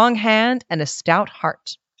a strong hand and a stout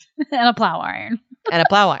heart. And a plow iron. And a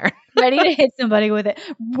plow iron. Ready to hit somebody with it.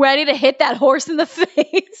 Ready to hit that horse in the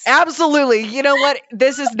face. Absolutely. You know what?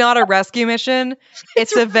 This is not a rescue mission.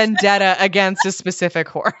 It's a vendetta against a specific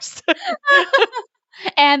horse.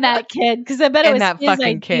 And that kid, because I bet it was that his fucking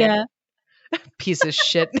idea. Kid. Piece of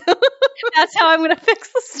shit. That's how I'm going to fix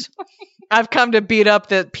the story. I've come to beat up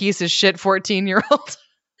the piece of shit 14-year-old.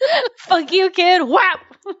 Fuck you, kid. Wow.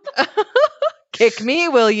 Kick me,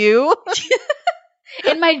 will you?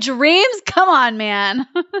 In my dreams? Come on, man.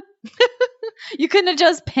 You couldn't have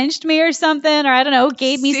just pinched me or something, or I don't know,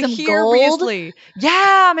 gave me some gold.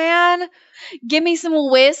 Yeah, man. Give me some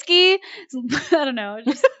whiskey. I don't know.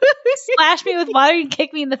 Just splash me with water and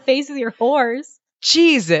kick me in the face with your horse.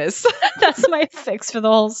 Jesus. That's my fix for the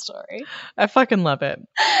whole story. I fucking love it.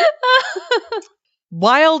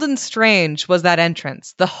 Wild and strange was that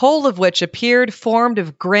entrance, the whole of which appeared formed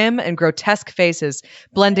of grim and grotesque faces,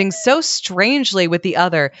 blending so strangely with the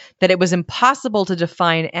other that it was impossible to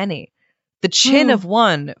define any. The chin of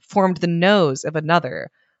one formed the nose of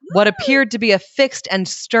another. What appeared to be a fixed and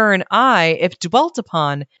stern eye, if dwelt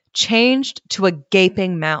upon, changed to a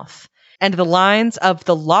gaping mouth, and the lines of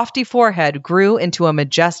the lofty forehead grew into a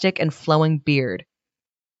majestic and flowing beard.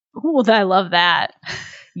 Ooh, I love that.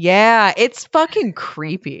 Yeah, it's fucking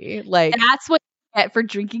creepy. Like, That's what you get for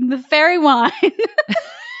drinking the fairy wine.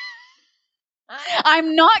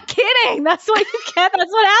 I'm not kidding. That's what you get.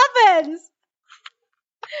 That's what happens.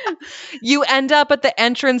 you end up at the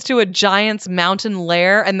entrance to a giant's mountain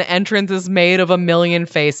lair, and the entrance is made of a million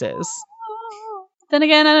faces. Then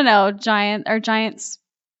again, I don't know. Giants.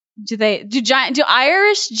 Do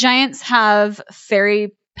Irish giants have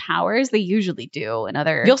fairy powers? They usually do. In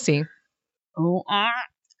other, You'll see. Oh, I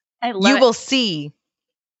love You it. will see.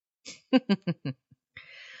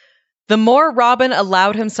 The more Robin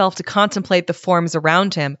allowed himself to contemplate the forms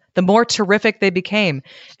around him, the more terrific they became,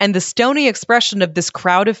 and the stony expression of this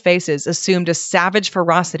crowd of faces assumed a savage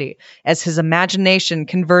ferocity as his imagination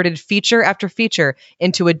converted feature after feature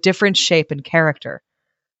into a different shape and character.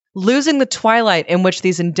 Losing the twilight in which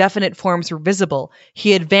these indefinite forms were visible,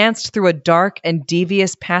 he advanced through a dark and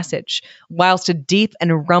devious passage, whilst a deep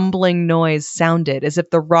and rumbling noise sounded as if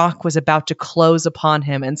the rock was about to close upon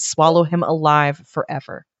him and swallow him alive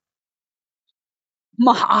forever.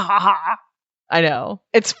 I know.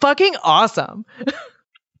 It's fucking awesome.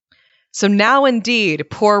 So now indeed,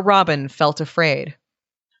 poor Robin felt afraid.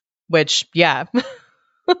 Which, yeah.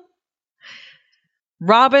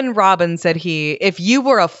 Robin, said he, if you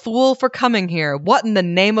were a fool for coming here, what in the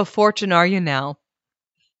name of fortune are you now?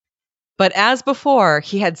 But as before,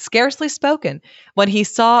 he had scarcely spoken when he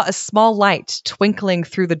saw a small light twinkling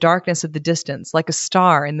through the darkness of the distance like a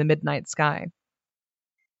star in the midnight sky.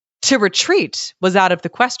 To retreat was out of the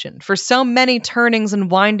question, for so many turnings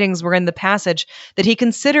and windings were in the passage that he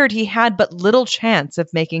considered he had but little chance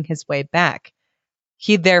of making his way back.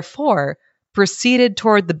 He therefore proceeded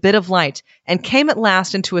toward the bit of light and came at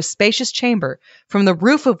last into a spacious chamber, from the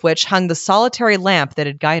roof of which hung the solitary lamp that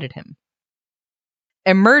had guided him.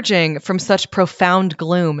 Emerging from such profound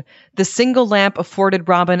gloom, the single lamp afforded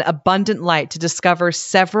Robin abundant light to discover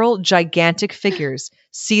several gigantic figures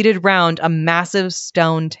seated round a massive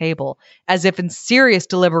stone table, as if in serious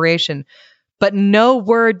deliberation, but no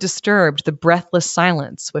word disturbed the breathless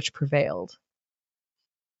silence which prevailed.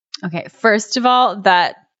 Okay, first of all,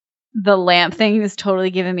 that the lamp thing is totally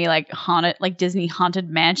giving me like haunted, like Disney Haunted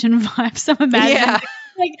Mansion vibes. I'm imagining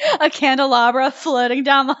like a candelabra floating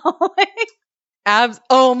down the hallway.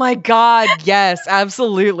 Oh my God, yes,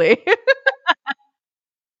 absolutely.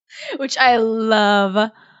 Which I love.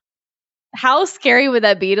 How scary would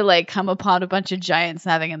that be to like come upon a bunch of giants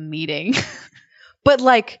having a meeting? But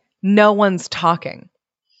like no one's talking.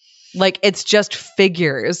 Like it's just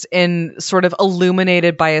figures in sort of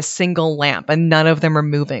illuminated by a single lamp, and none of them are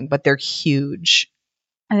moving, but they're huge.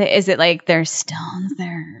 Is it like they're stones?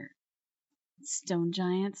 They're stone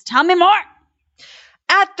giants? Tell me more!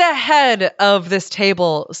 At the head of this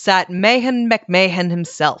table sat Mahon McMahon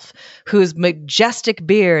himself, whose majestic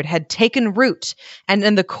beard had taken root and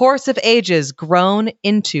in the course of ages grown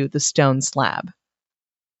into the stone slab.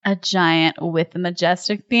 A giant with a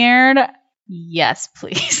majestic beard? Yes,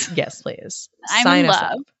 please. Yes, please. I'm in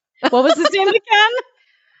love. What was his name again?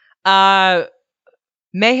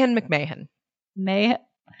 Mahon McMahon. Mahon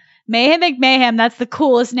McMahon. That's the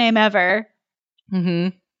coolest name ever.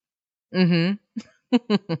 Mm-hmm. Mm-hmm.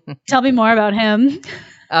 Tell me more about him.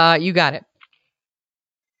 You got it.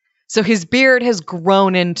 So his beard has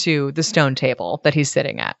grown into the stone table that he's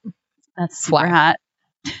sitting at. That's super hot.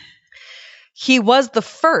 He was the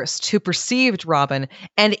first who perceived Robin,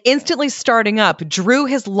 and instantly starting up, drew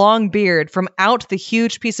his long beard from out the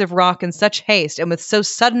huge piece of rock in such haste and with so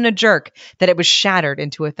sudden a jerk that it was shattered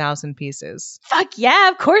into 1,000 pieces. Fuck yeah,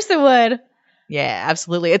 of course it would. Yeah,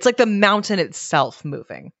 absolutely. It's like the mountain itself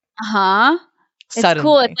moving. Uh-huh. Suddenly. It's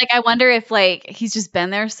cool. It's like, I wonder if like he's just been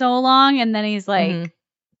there so long and then he's like,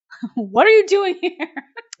 what are you doing here?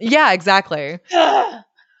 Yeah, exactly.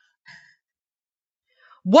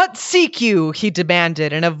 What seek you? He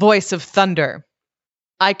demanded in a voice of thunder.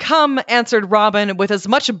 I come, answered Robin, with as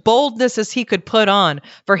much boldness as he could put on,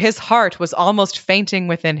 for his heart was almost fainting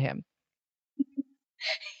within him.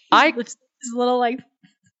 His little like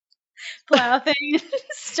plow thing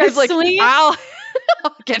starts like, swinging. I'll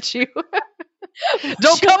get you.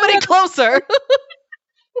 Don't come any closer.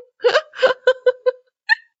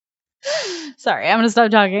 Sorry, I'm going to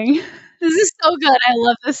stop talking. This is so good. I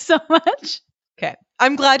love this so much. Okay.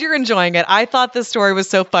 I'm glad you're enjoying it. I thought this story was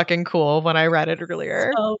so fucking cool when I read it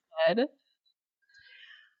earlier. So good.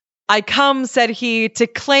 I come, said he, to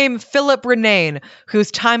claim Philip Renane, whose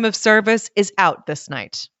time of service is out this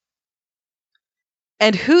night.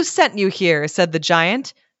 And who sent you here? Said the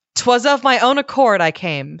giant. 'Twas of my own accord I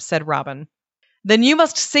came, said Robin. Then you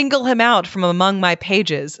must single him out from among my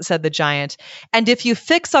pages, said the giant, and if you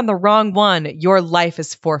fix on the wrong one, your life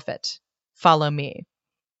is forfeit. Follow me.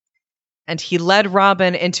 And he led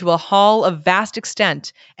Robin into a hall of vast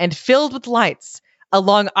extent and filled with lights,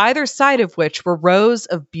 along either side of which were rows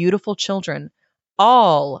of beautiful children,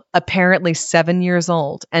 all apparently 7 years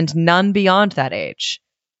old, and none beyond that age.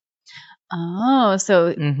 Oh,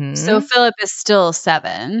 so Philip is still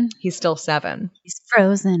 7. He's still 7. He's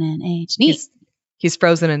frozen in age. Neat. He's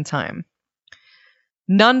frozen in time.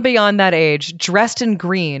 None beyond that age, dressed in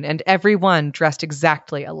green, and every one dressed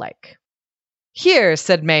exactly alike. Here,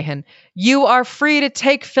 said Mayhen, you are free to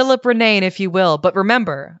take Philip Renane if you will, but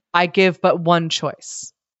remember, I give but one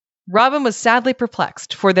choice. Robin was sadly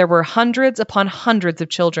perplexed, for there were hundreds upon hundreds of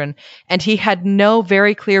children, and he had no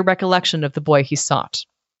very clear recollection of the boy he sought.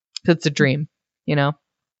 It's a dream, you know?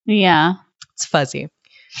 Yeah. It's fuzzy.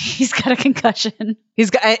 He's got a concussion.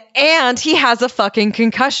 And he has a fucking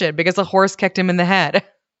concussion because a horse kicked him in the head.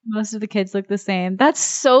 Most of the kids look the same. That's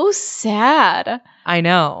so sad. I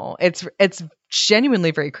know. It's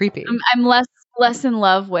genuinely very creepy. I'm less in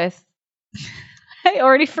love with. I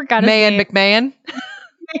already forgot his name. McMahon.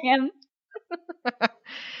 Man.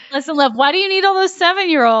 Less in love. Why do you need all those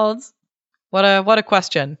 7-year-olds? What a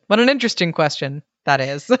question. What an interesting question that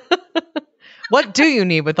is. What do you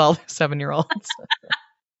need with all those 7-year-olds?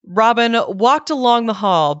 Robin walked along the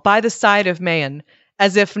hall by the side of Mayen,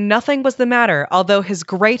 as if nothing was the matter, although his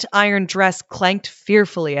great iron dress clanked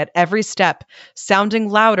fearfully at every step, sounding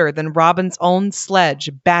louder than Robin's own sledge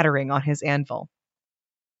battering on his anvil.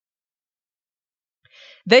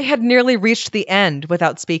 They had nearly reached the end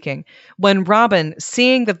without speaking, when Robin,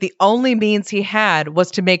 seeing that the only means he had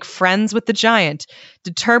was to make friends with the giant,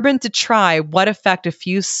 determined to try what effect a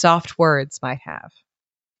few soft words might have.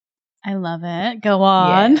 I love it. Go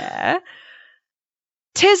on. Yeah.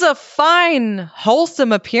 'Tis a fine,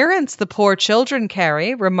 wholesome appearance the poor children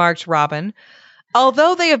carry, remarked Robin,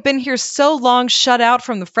 although they have been here so long shut out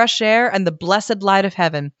from the fresh air and the blessed light of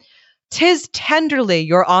heaven. 'Tis tenderly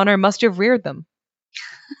your honor must have reared them.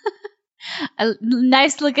 A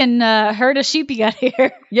nice looking herd of sheep you got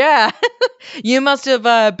here. Yeah. You must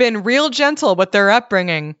have been real gentle with their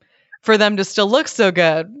upbringing for them to still look so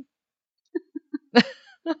good.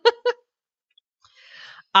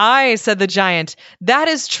 Aye, said the giant, that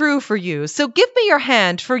is true for you. So give me your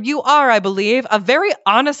hand, for you are, I believe, a very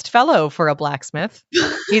honest fellow for a blacksmith.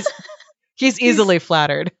 He's easily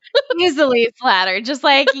flattered. Easily flattered. Just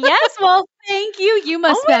like, yes, well, thank you. You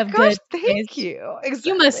must have good thank taste. you.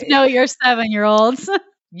 Exactly. You must know your 7-year-olds.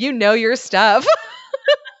 You know your stuff.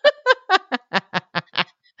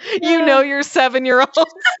 You know your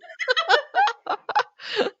 7-year-olds.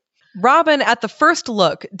 Robin, at the first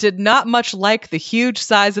look, did not much like the huge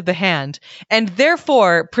size of the hand, and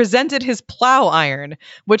therefore presented his plow iron,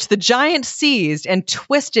 which the giant seized and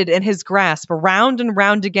twisted in his grasp round and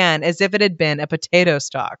round again as if it had been a potato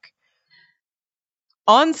stalk.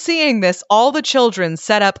 On seeing this, all the children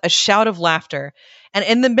set up a shout of laughter, and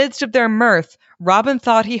in the midst of their mirth, Robin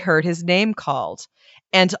thought he heard his name called.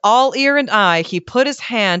 And all ear and eye, he put his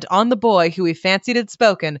hand on the boy who he fancied had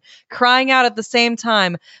spoken, crying out at the same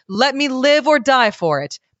time, let me live or die for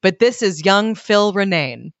it, but this is young Phil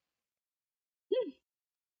Renane.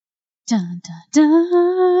 Dun, dun,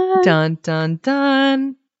 dun. Dun, dun,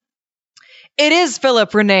 dun. It is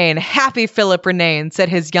Philip Renane, happy Philip Renane, said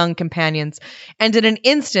his young companions, and in an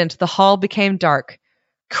instant the hall became dark.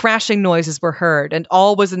 Crashing noises were heard, and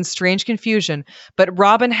all was in strange confusion, but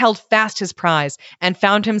Robin held fast his prize, and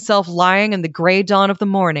found himself lying in the grey dawn of the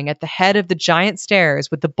morning at the head of the giant stairs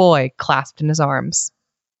with the boy clasped in his arms.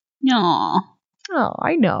 Aww. Oh,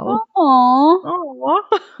 I know.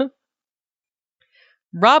 Aww.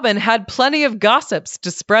 Robin had plenty of gossips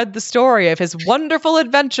to spread the story of his wonderful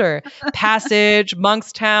adventure. Passage,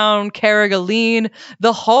 Monkstown, Carrigaline,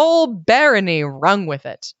 the whole barony rung with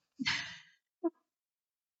it.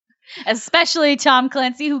 Especially Tom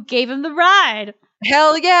Clancy, who gave him the ride.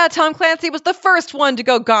 Hell yeah, Tom Clancy was the first one to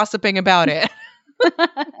go gossiping about it.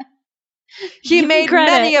 He made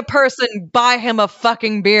many a person buy him a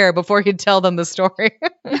fucking beer before he'd tell them the story.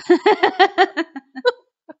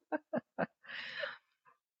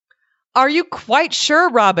 Are you quite sure,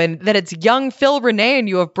 Robin, that it's young Phil Renane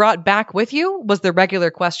you have brought back with you? Was the regular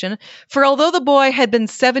question. For although the boy had been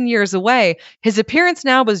 7 years away, his appearance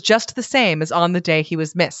now was just the same as on the day he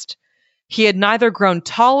was missed. He had neither grown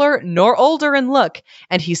taller nor older in look,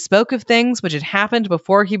 and he spoke of things which had happened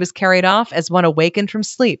before he was carried off as one awakened from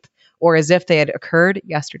sleep, or as if they had occurred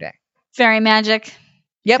yesterday. Fairy magic.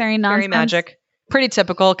 Yep, fairy magic. Pretty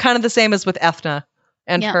typical, kind of the same as with Ethna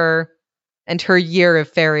and her year of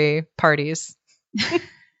fairy parties.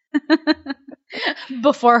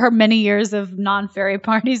 Before her many years of non-fairy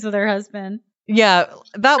parties with her husband. Yeah,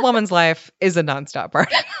 that woman's life is a nonstop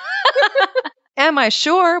party. Am I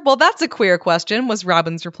sure? Well, that's a queer question, was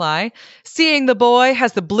Robin's reply. Seeing the boy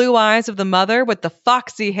has the blue eyes of the mother with the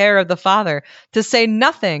foxy hair of the father, to say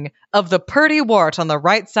nothing of the purty wart on the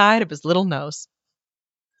right side of his little nose.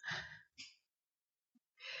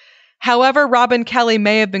 However Robin Kelly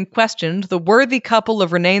may have been questioned, the worthy couple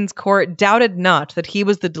of Renane's court doubted not that he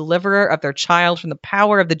was the deliverer of their child from the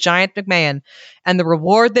power of the giant McMahon, and the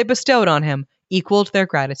reward they bestowed on him equaled their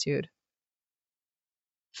gratitude.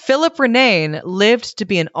 Philip Renane lived to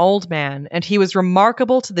be an old man, and he was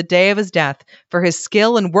remarkable to the day of his death for his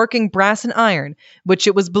skill in working brass and iron, which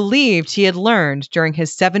it was believed he had learned during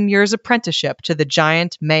his 7 years' apprenticeship to the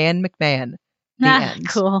giant Mahan McMahon. The end.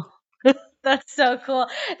 Cool. That's so cool.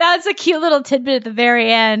 That's a cute little tidbit at the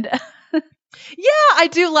very end. Yeah, I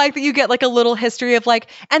do like that you get like a little history of like,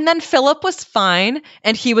 and then Philip was fine,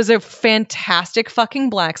 and he was a fantastic fucking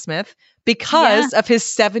blacksmith because of his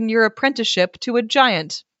 7-year apprenticeship to a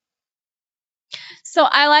giant. So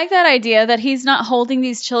I like that idea that he's not holding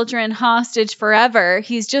these children hostage forever.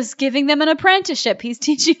 He's just giving them an apprenticeship. He's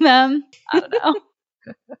teaching them, I don't know.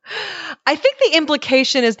 I think the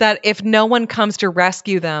implication is that if no one comes to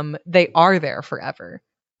rescue them, they are there forever.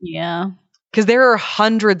 Yeah. Because there are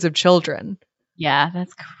hundreds of children. Yeah,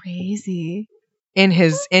 that's crazy. In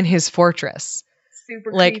his fortress.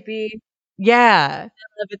 Super creepy. Yeah.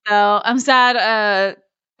 I love it though. I'm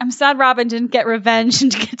sad Robin didn't get revenge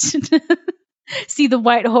and get to see the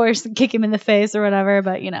white horse and kick him in the face or whatever,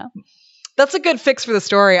 but you know. That's a good fix for the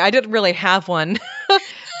story. I didn't really have one.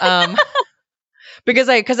 Because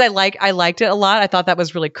I liked it a lot. I thought that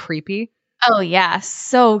was really creepy. Oh yeah,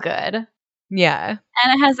 so good. Yeah.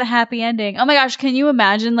 And it has a happy ending. Oh my gosh, can you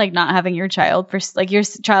imagine like not having your child for like your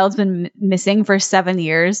child's been missing for 7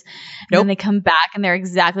 years and then they come back and they're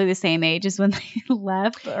exactly the same age as when they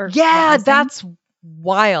left? Yeah, that's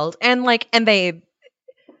wild. And like they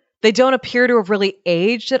don't appear to have really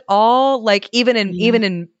aged at all. Like even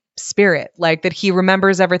in spirit, like that he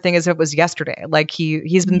remembers everything as if it was yesterday. Like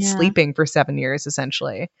he's been sleeping for 7 years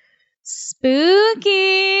essentially. Spooky.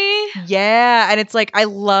 Yeah, and it's like I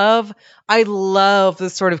love the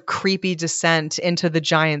sort of creepy descent into the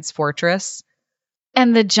giant's fortress.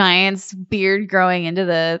 And the giant's beard growing into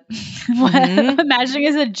the what I'm imagining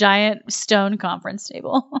is a giant stone conference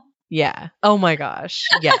table. Yeah. Oh my gosh.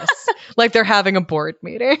 Yes. Like they're having a board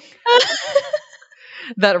meeting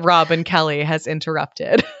that Robin Kelly has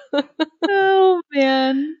interrupted. Oh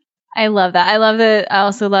man. I love that. I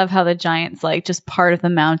also love how the giant's like just part of the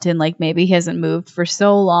mountain. Like maybe he hasn't moved for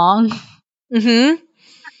so long. Mm-hmm.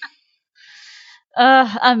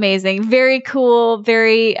 Amazing. Very cool.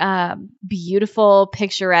 Very beautiful,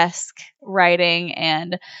 picturesque writing.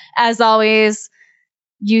 And as always,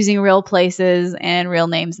 using real places and real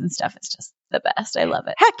names and stuff. It's just the best. I love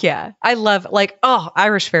it. Heck yeah. I love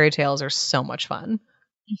Irish fairy tales are so much fun.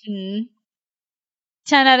 10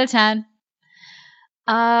 out of 10.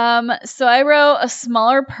 So I wrote a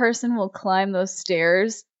smaller person will climb those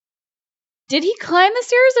stairs. Did he climb the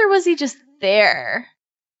stairs or was he just there?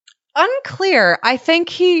 Unclear. I think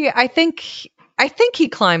he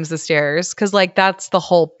climbs the stairs because like that's the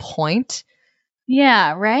whole point.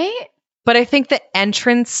 Yeah, right? But I think the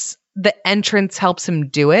entrance helps him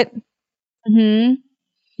do it. Mm-hmm.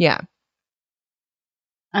 Yeah.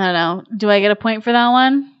 I don't know. Do I get a point for that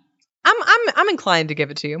one? I'm inclined to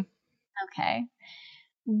give it to you. Okay.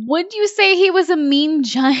 Would you say he was a mean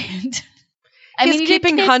giant? He's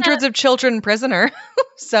keeping hundreds of children prisoner.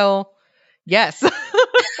 So, yes. Okay,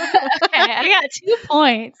 I got 2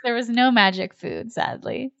 points. There was no magic food,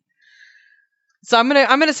 sadly. So I'm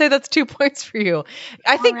gonna say that's 2 points for you.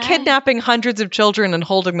 I think kidnapping hundreds of children and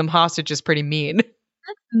holding them hostage is pretty mean.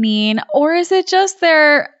 That's mean. Or is it just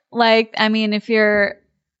they're like, I mean, if you're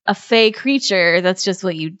a fey creature, that's just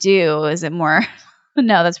what you do. Is it more?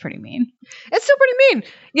 No, that's pretty mean. It's still pretty mean.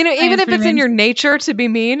 You know, even if it's in your nature to be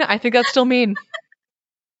mean, I think that's still mean.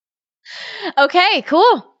 Okay,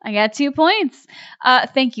 cool. I got 2 points.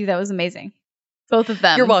 Thank you. That was amazing. Both of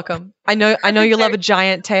them. You're welcome. I know you love a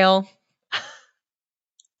giant tale.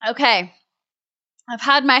 Okay. I've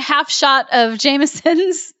had my half shot of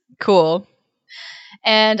Jameson's. Cool.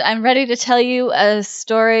 And I'm ready to tell you a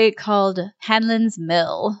story called Hanlon's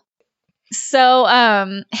Mill. So,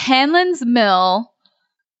 Hanlon's Mill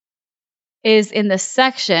is in the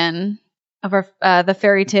section of our the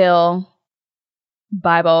fairy tale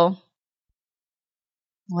Bible.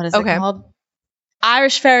 What is it called?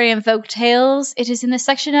 Irish Fairy and Folk Tales. It is in the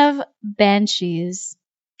section of Banshees.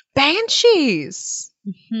 Banshees.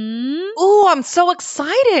 Mm-hmm. Ooh, I'm so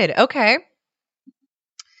excited. Okay.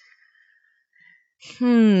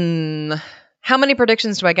 How many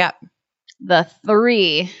predictions do I get? The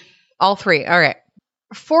 3. All 3. All right.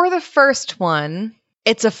 For the first one,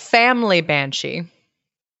 it's a family banshee.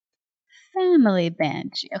 Family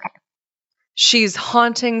banshee. Okay. She's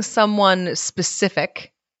haunting someone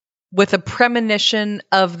specific with a premonition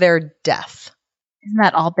of their death. Isn't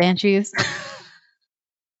that all banshees?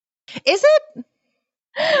 Is it?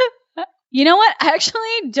 You know what? I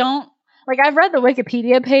actually don't. Like, I've read the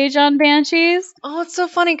Wikipedia page on banshees. Oh, it's so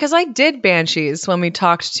funny because I did banshees when we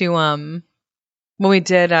talked to when we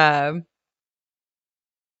did our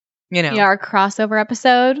crossover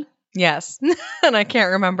episode. Yes. And I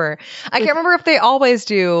can't remember. I can't remember if they always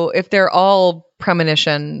do, if they're all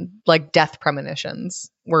premonition, like death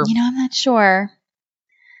premonitions. I'm not sure.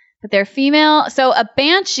 But they're female. So a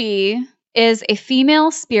banshee is a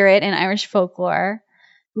female spirit in Irish folklore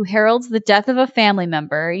who heralds the death of a family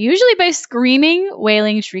member, usually by screaming,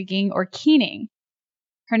 wailing, shrieking, or keening.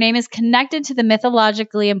 Her name is connected to the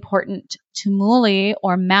mythologically important tumuli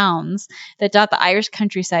or mounds that dot the Irish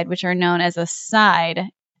countryside, which are known as a side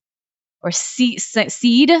or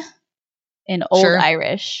seed in Old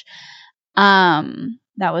Irish. That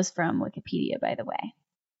was from Wikipedia, by the way.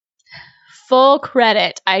 Full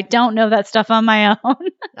credit. I don't know that stuff on my own.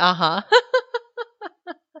 Uh-huh.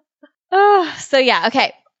 So yeah,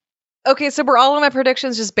 okay. Okay, so were all of my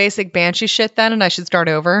predictions just basic banshee shit then, and I should start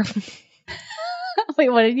over? Wait,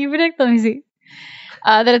 what did you predict? Let me see.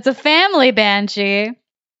 That it's a family banshee.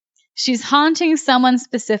 She's haunting someone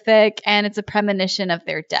specific, and it's a premonition of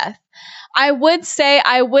their death. I would say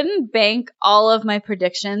I wouldn't bank all of my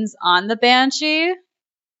predictions on the banshee,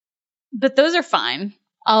 but those are fine.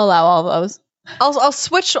 I'll allow all those. I'll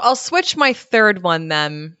switch my third one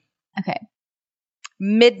then. Okay.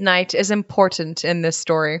 Midnight is important in this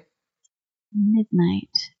story. Midnight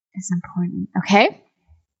is important. Okay.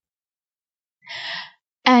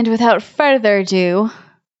 And without further ado,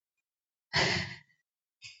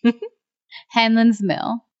 Hanlon's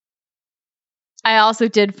Mill. I also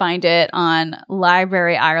did find it on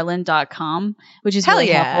libraryireland.com, which is really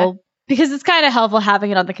helpful because it's kind of helpful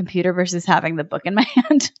having it on the computer versus having the book in my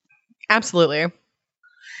hand. Absolutely.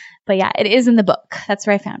 But yeah, it is in the book. That's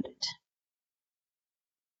where I found it.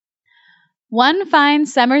 One fine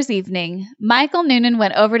summer's evening, Michael Noonan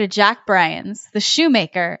went over to Jack Bryan's, the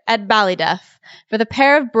shoemaker, at Ballyduff, for the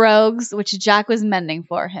pair of brogues which Jack was mending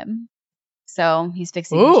for him. So he's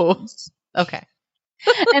fixing his shoes. Okay.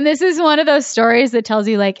 And this is one of those stories that tells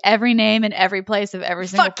you like every name and every place of every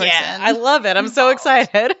single person. Yeah, I love it. I'm so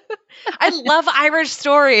excited. I love Irish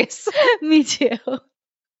stories. Me too.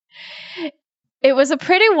 It was a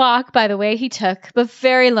pretty walk by the way he took, but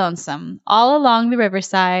very lonesome, all along the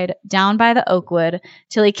riverside, down by the Oakwood,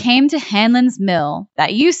 till he came to Hanlon's Mill,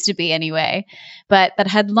 that used to be anyway, but that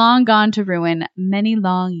had long gone to ruin many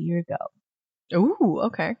long years ago. Ooh,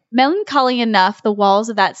 okay. Melancholy enough the walls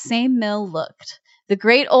of that same mill looked, the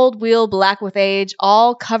great old wheel black with age,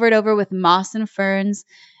 all covered over with moss and ferns,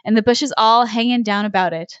 and the bushes all hanging down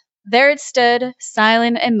about it. There it stood,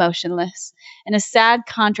 silent and motionless, and a sad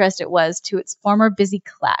contrast it was to its former busy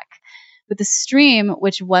clack, with the stream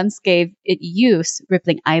which once gave it use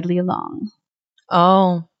rippling idly along.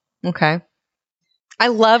 Oh, okay. I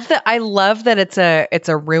love that it's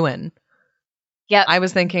a ruin. Yeah. I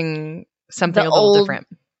was thinking something a little different.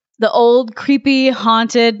 The old creepy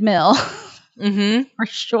haunted mill. Mm-hmm. For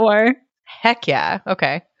sure. Heck yeah.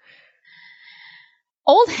 Okay.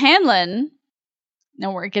 Old Hanlon.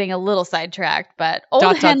 No, we're getting a little sidetracked, but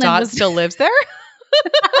old Hanlon still lives there?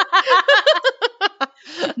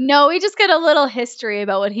 No, we just get a little history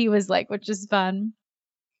about what he was like, which is fun.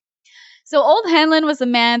 So old Hanlon was a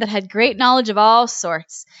man that had great knowledge of all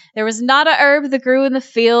sorts. There was not a herb that grew in the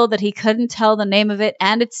field that he couldn't tell the name of it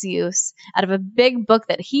and its use out of a big book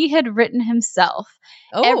that he had written himself.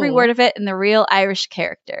 Oh. Every word of it in the real Irish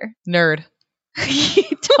character. Nerd.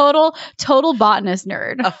 Total botanist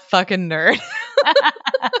nerd. A fucking nerd.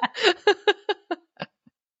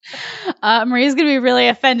 Maria's gonna be really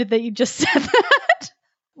offended that you just said that.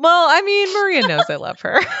 Well, I mean, Maria knows I love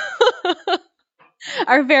her.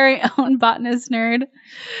 Our very own botanist nerd.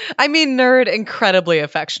 I mean, nerd incredibly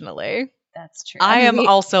affectionately. That's true. I am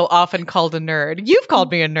also often called a nerd. You've called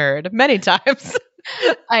me a nerd many times.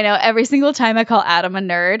 I know. Every single time I call Adam a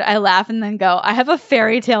nerd, I laugh and then go, I have a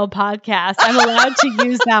fairy tale podcast. I'm allowed to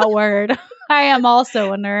use that word. I am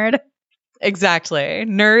also a nerd. Exactly.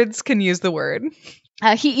 Nerds can use the word.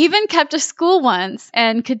 He even kept a school once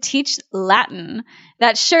and could teach Latin.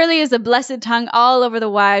 That surely is a blessed tongue all over the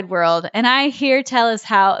wide world. And I hear tell us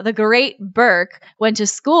how the great Burke went to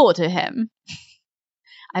school to him.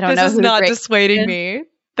 I don't know. This is not dissuading me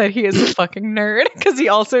that he is a fucking nerd because he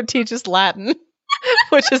also teaches Latin,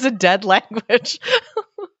 which is a dead language.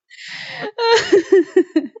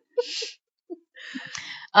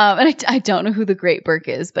 And I don't know who the Great Burke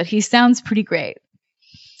is, but he sounds pretty great.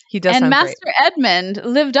 He does and sound Master great. Edmund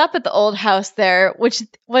lived up at the old house there, which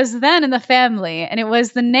was then in the family, and it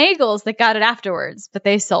was the Nagels that got it afterwards, but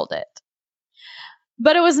they sold it.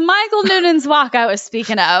 But it was Michael Noonan's walk I was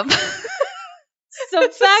speaking of. So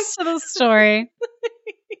back to the story.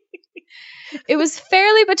 It was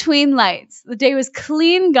fairly between lights. The day was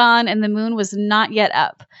clean gone, and the moon was not yet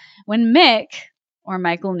up, when Mick, or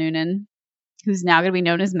Michael Noonan, who's now going to be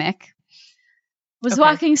known as Mick, was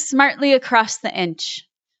walking smartly across the inch.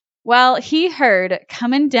 Well, he heard,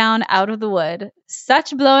 coming down out of the wood,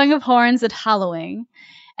 such blowing of horns at Halloween,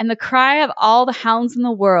 and the cry of all the hounds in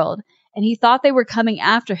the world, and he thought they were coming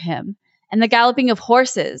after him, and the galloping of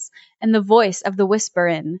horses, and the voice of the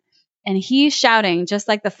whisperin', and he shouting just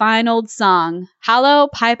like the fine old song, "Hallo,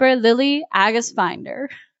 Piper, Lily, Agus Finder."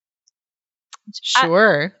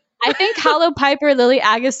 Sure. I think "Hallo, Piper, Lily,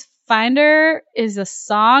 Agus Finder" is a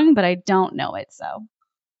song, but I don't know it, so.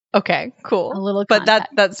 Okay, cool. A little but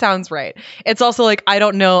context. that sounds right. It's also like I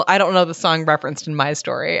don't know the song referenced in my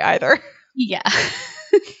story either. Yeah.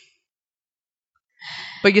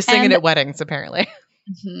 But you sing it at weddings, apparently.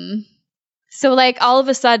 Mm-hmm. So, like, all of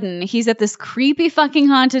a sudden, he's at this creepy fucking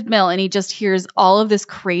haunted mill, and he just hears all of this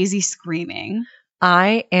crazy screaming.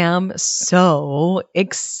 I am so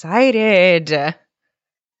excited.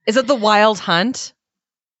 Is it the Wild Hunt?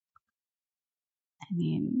 I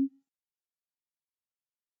mean,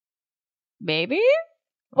 maybe?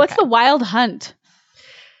 What's the Wild Hunt?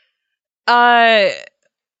 I'm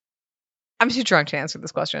too drunk to answer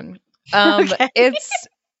this question.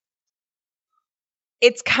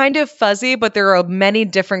 It's kind of fuzzy, but there are many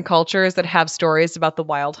different cultures that have stories about the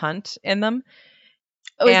Wild Hunt in them.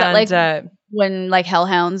 Oh, is that like when like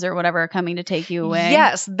hellhounds or whatever are coming to take you away?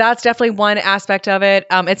 Yes, that's definitely one aspect of it.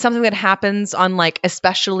 It's something that happens on like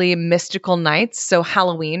especially mystical nights. So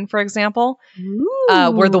Halloween, for example,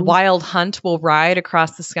 where the Wild Hunt will ride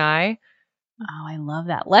across the sky. Oh, I love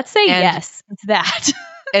that. Let's say yes, it's that.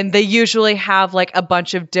 And they usually have like a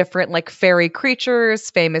bunch of different like fairy creatures,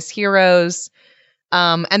 famous heroes,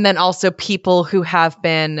 and then also people who have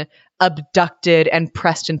been abducted and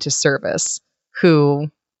pressed into service who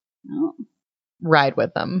ride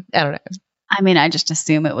with them. I don't know. I mean, I just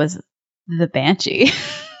assume it was the banshee.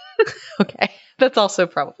 Okay. That's also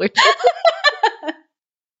probably true.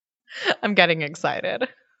 I'm getting excited.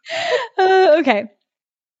 Okay.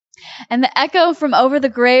 And the echo from over the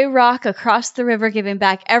gray rock across the river giving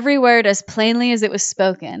back every word as plainly as it was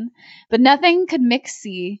spoken. But nothing could Mick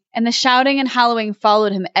see, and the shouting and howling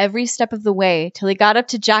followed him every step of the way till he got up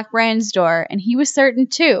to Jack Bryan's door, and he was certain,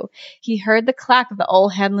 too, he heard the clack of the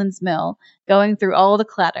old Hanlon's mill going through all the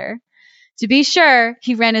clatter. To be sure,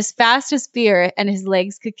 he ran as fast as fear and his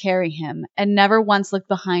legs could carry him, and never once looked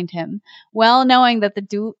behind him, well knowing that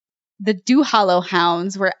the Duhallow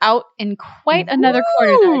hounds were out in quite another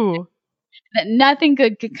quarter that nothing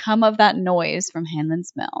good could come of that noise from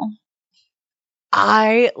Hanlon's mill.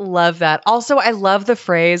 I love that. Also, I love the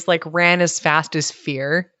phrase like ran as fast as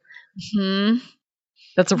fear. Mm-hmm.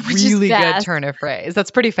 That's a really good turn of phrase.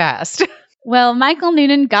 That's pretty fast. Well, Michael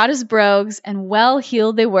Noonan got his brogues, and well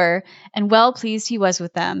heeled they were, and well pleased he was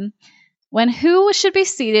with them. When who should be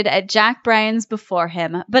seated at Jack Bryan's before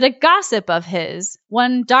him, but a gossip of his,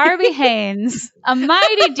 one Darby Haynes, a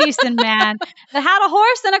mighty decent man that had a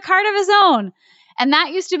horse and a cart of his own, and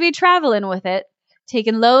that used to be travelling with it,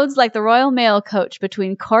 taking loads like the Royal Mail coach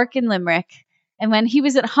between Cork and Limerick. And when he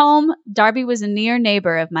was at home, Darby was a near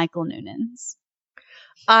neighbour of Michael Noonan's.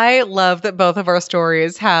 I love that both of our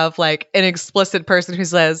stories have like an explicit person who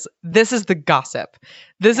says, this is the gossip.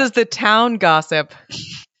 This is the town gossip.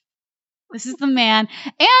 This is the man.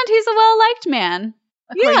 And he's a well-liked man,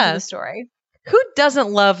 according to the story. Who doesn't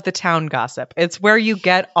love the town gossip? It's where you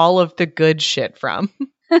get all of the good shit from.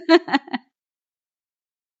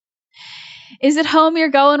 Is it home you're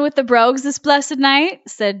going with the brogues this blessed night?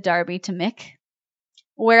 Said Darby to Mick.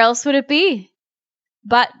 Where else would it be?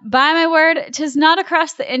 But, by my word, 'tis not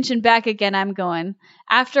across the inch and back again I'm going.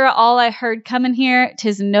 After all I heard coming here,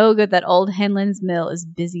 'tis no good that old Hanlon's mill is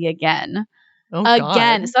busy again. Oh,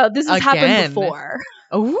 again. God. So this has happened before.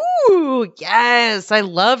 Ooh, yes. I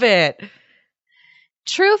love it.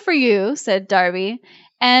 True for you, said Darby.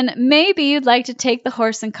 And maybe you'd like to take the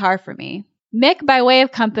horse and car for me. Mick, by way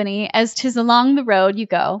of company, as 'tis along the road you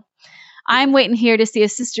go. I'm waiting here to see a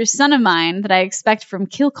sister's son of mine that I expect from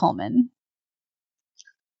Kilcolman.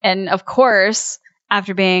 And of course,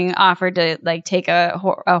 after being offered to like take a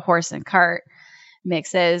horse and cart, Mick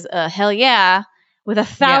says, hell yeah, with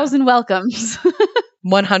 1,000 welcomes.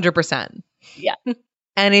 100%. Yeah.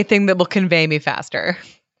 Anything that will convey me faster.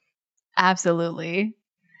 Absolutely.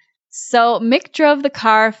 So Mick drove the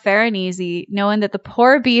car fair and easy, knowing that the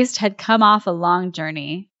poor beast had come off a long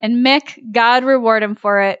journey. And Mick, God reward him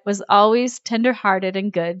for it, was always tender-hearted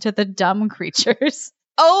and good to the dumb creatures.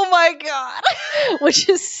 Oh my God. Which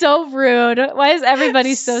is so rude. Why is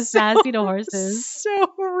everybody so sassy to horses? So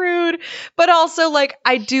rude. But also, like,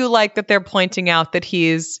 I do like that they're pointing out that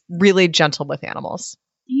he's really gentle with animals.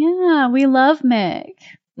 Yeah, we love Mick.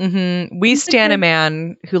 Mm-hmm. We stand a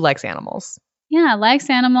man who likes animals. Yeah, likes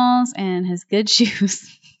animals and has good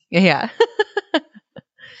shoes. Yeah.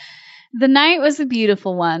 The night was a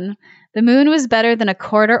beautiful one. The moon was better than a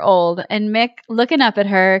quarter old, and Mick, looking up at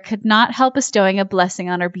her, could not help bestowing a blessing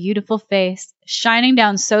on her beautiful face, shining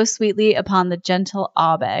down so sweetly upon the gentle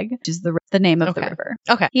Abbie, which is the name of the river.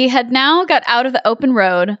 Okay. He had now got out of the open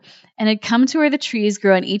road and had come to where the trees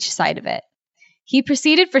grew on each side of it. He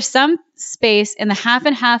proceeded for some space in the half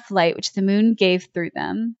and half light which the moon gave through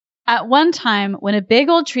them. At one time, when a big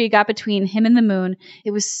old tree got between him and the moon,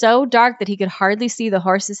 it was so dark that he could hardly see the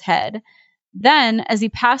horse's head. Then, as he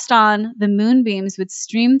passed on, the moonbeams would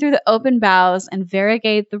stream through the open boughs and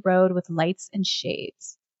variegate the road with lights and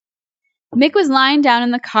shades. Mick was lying down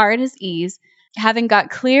in the car at his ease, having got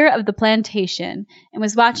clear of the plantation, and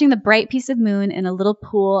was watching the bright piece of moon in a little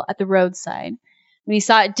pool at the roadside, when he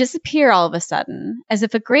saw it disappear all of a sudden, as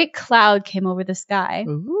if a great cloud came over the sky.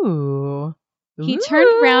 Ooh. He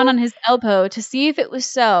turned round on his elbow to see if it was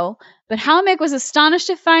so, but how Mick was astonished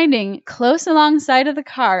at finding, close alongside of the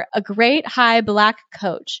car, a great high black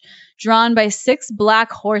coach, drawn by 6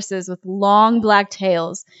 black horses with long black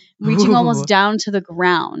tails, reaching almost down to the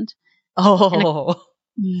ground. Oh.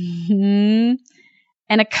 And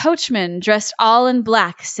a coachman dressed all in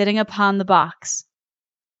black sitting upon the box.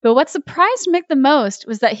 But what surprised Mick the most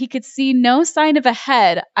was that he could see no sign of a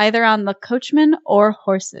head either on the coachman or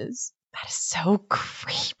horses. That is so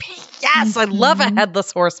creepy. Yes, I love a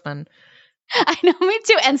headless horseman. I know, me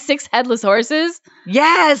too. And 6 headless horses.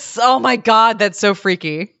 Yes. Oh my God, that's so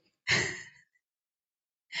freaky.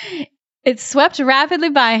 It swept rapidly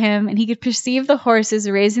by him, and he could perceive the horses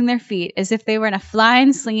raising their feet as if they were in a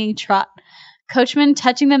flying, slinging trot. Coachman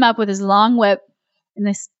touching them up with his long whip,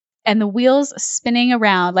 and the wheels spinning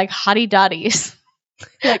around like hottie dotties.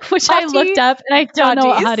 Which I looked up, and I don't know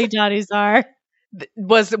what hottie dotties are.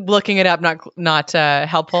 Was looking it up not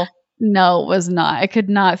helpful? No, it was not. I could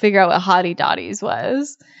not figure out what hottie dotties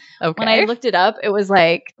was. Okay. When I looked it up, it was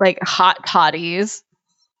like hot toddies.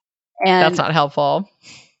 And that's not helpful.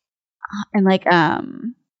 And like a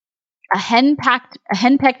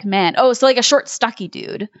henpecked man. Oh, so like a short, stocky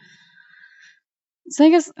dude. So I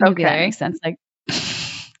guess maybe that makes sense. Like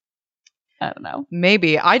I don't know.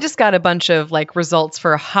 Maybe. I just got a bunch of like results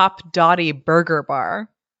for Hop Dottie Burger Bar.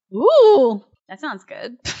 Ooh. That sounds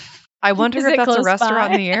good. I wonder if that's a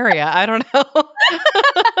restaurant in the area. I don't know.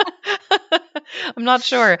 I'm not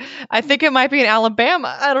sure. I think it might be in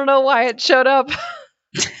Alabama. I don't know why it showed up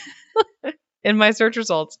in my search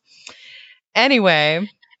results. Anyway.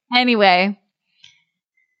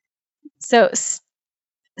 So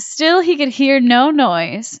still he could hear no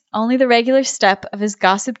noise, only the regular step of his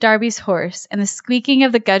gossip Darby's horse and the squeaking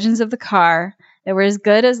of the gudgeons of the car that were as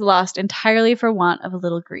good as lost entirely for want of a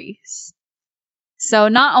little grease. So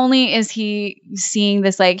not only is he seeing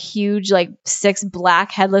this like huge, like 6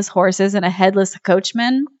 black headless horses and a headless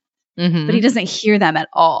coachman, but he doesn't hear them at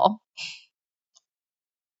all.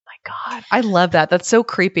 My God, I love that. That's so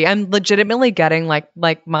creepy. I'm legitimately getting like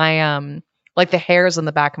my like the hairs on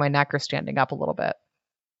the back of my neck are standing up a little bit.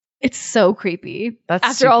 It's so creepy. That's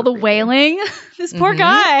after all the wailing, this poor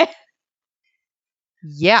guy.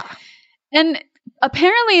 Yeah. And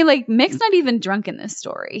apparently, like Mick's not even drunk in this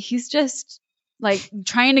story. He's just like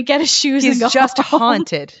trying to get his shoes. He's just home.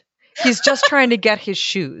 haunted. He's just trying to get his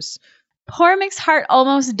shoes. Poor Mick's heart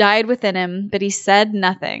almost died within him, but he said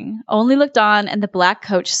nothing, only looked on, and the black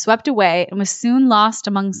coach swept away and was soon lost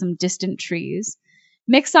among some distant trees.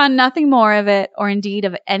 Mick saw nothing more of it, or indeed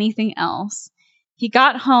of anything else. He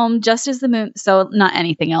got home just as the moon, so not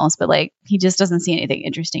anything else, but like he just doesn't see anything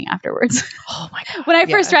interesting afterwards. Oh my God. When I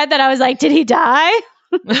first read that, I was like, did he die?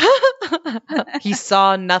 He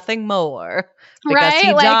saw nothing more because right?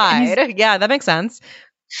 he died. Yeah, that makes sense.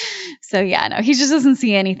 So yeah, no, he just doesn't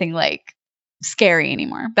see anything like scary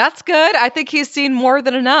anymore. That's good. I think he's seen more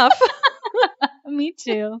than enough. Me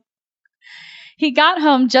too. He got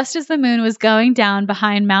home just as the moon was going down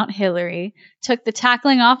behind Mount Hillary, took the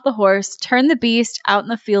tackling off the horse, turned the beast out in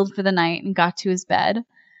the field for the night, and got to his bed.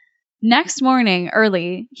 Next morning,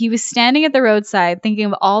 early, he was standing at the roadside thinking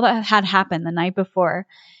of all that had happened the night before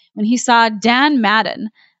when he saw Dan Madden,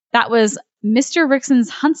 that was Mr. Rickson's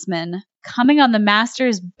huntsman, coming on the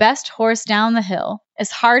master's best horse down the hill,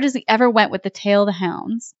 as hard as he ever went with the tail of the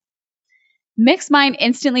hounds. Mick's mind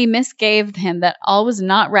instantly misgave him that all was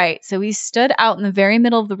not right, so he stood out in the very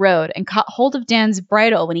middle of the road and caught hold of Dan's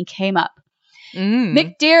bridle when he came up.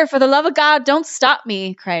 Mick, dear, for the love of God, don't stop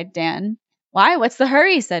me, cried Dan. Why, what's the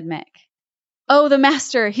hurry, said Mick. Oh, the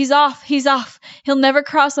master, he's off. He'll never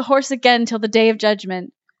cross a horse again till the day of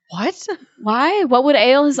judgment. What? Why, what would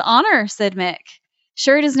ail his honor, said Mick.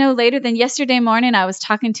 Sure, it is no later than yesterday morning I was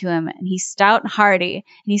talking to him, and he's stout and hardy,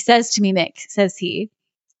 and he says to me, Mick, says he,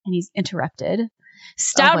 and he's interrupted.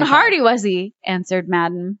 Stout and hardy was he, answered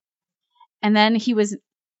Madden. And then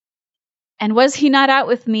was he not out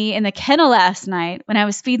with me in the kennel last night when I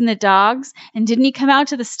was feeding the dogs? And didn't he come out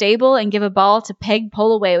to the stable and give a ball to Peg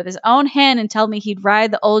Pullaway with his own hand and tell me he'd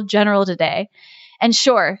ride the old general today? And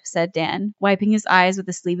sure, said Dan, wiping his eyes with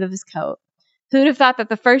the sleeve of his coat. Who'd have thought that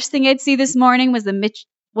the first thing I'd see this morning was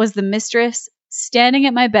the mistress standing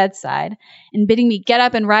at my bedside and bidding me get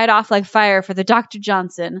up and ride off like fire for the Dr.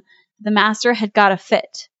 Johnson. The master had got a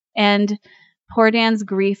fit, and poor Dan's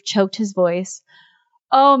grief choked his voice.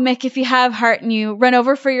 Oh, Mick, if you have heart in you, run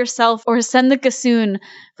over for yourself or send the gossoon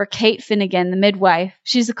for Kate Finnegan, the midwife.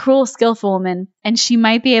 She's a cruel, skillful woman, and she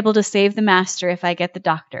might be able to save the master if I get the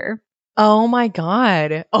doctor. Oh, my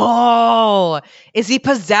God. Oh, is he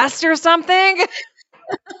possessed or something?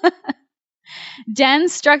 Dan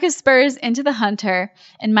struck his spurs into the hunter,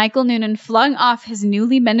 and Michael Noonan flung off his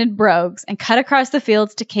newly mended brogues and cut across the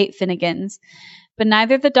fields to Kate Finnegan's. But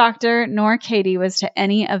neither the doctor nor Katie was to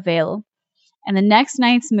any avail. And the next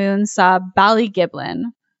night's moon saw Ballygiblin,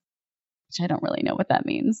 which I don't really know what that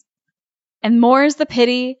means. And more's the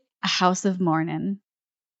pity, a house of mourning.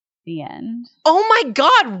 The end. Oh my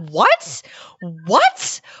God, what?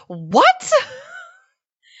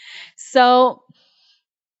 So,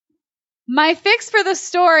 my fix for the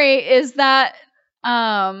story is that,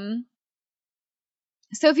 so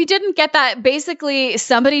if you didn't get that, basically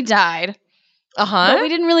somebody died. But we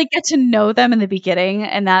didn't really get to know them in the beginning,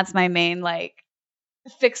 and that's my main,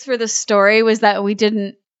 fix for the story, was that we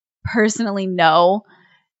didn't personally know.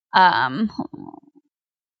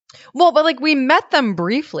 Well, but we met them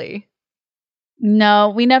briefly.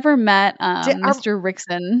 No, we never met Mr.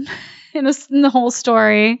 Rickson in the whole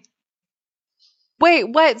story. Wait,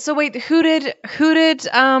 what? So wait, who did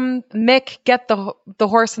Mick get the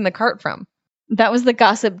horse and the cart from? That was the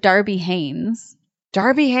gossip Darby Haynes.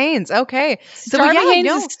 Darby Haynes, okay. So Darby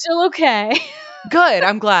Haynes is still okay. Good,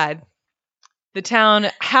 I'm glad. The town,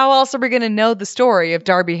 how else are we going to know the story if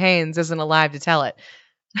Darby Haynes isn't alive to tell it?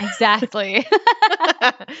 Exactly.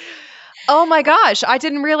 Oh my gosh, I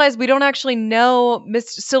didn't realize we don't actually know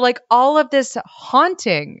so all of this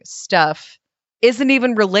haunting stuff isn't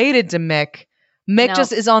even related to Mick. Mick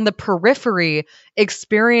just is on the periphery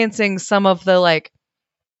experiencing some of the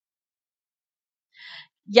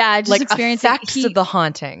just experiencing effects of the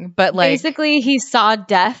haunting. But basically he saw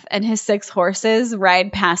death and his 6 horses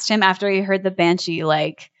ride past him after he heard the banshee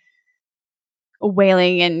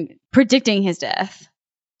wailing and predicting his death.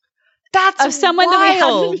 That's of someone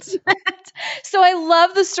wild. That we hadn't met. So I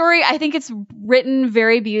love the story. I think it's written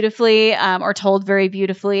very beautifully, or told very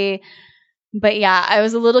beautifully. But yeah, I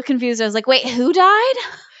was a little confused. I was like, wait, who died?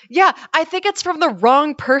 Yeah, I think it's from the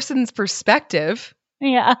wrong person's perspective.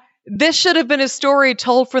 Yeah. This should have been a story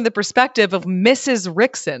told from the perspective of Mrs.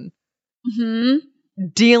 Rickson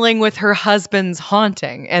dealing with her husband's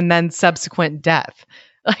haunting and then subsequent death.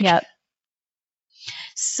 Yep.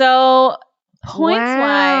 So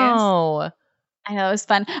points-wise, I know it was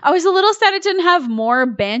fun. I was a little sad it didn't have more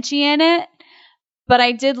Banshee in it, but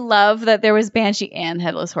I did love that there was Banshee and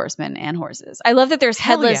Headless Horseman and horses. I love that there's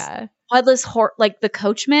headless the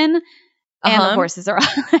coachman and the horses are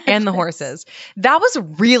and the horses. That was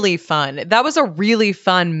really fun. That was a really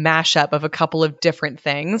fun mashup of a couple of different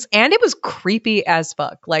things, and it was creepy as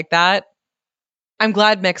fuck. That. I'm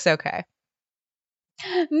glad Mick's okay.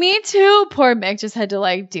 Me too. Poor Mick just had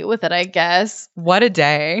to deal with it, I guess. What a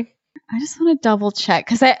day. I just want to double check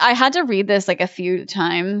because I had to read this a few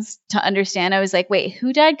times to understand. I was like, wait,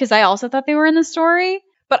 who died? Because I also thought they were in the story.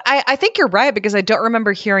 But I think you're right because I don't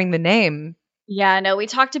remember hearing the name. Yeah, no, we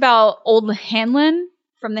talked about old Hanlon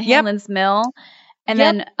from the Hanlon's Mill. And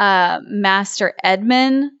then Master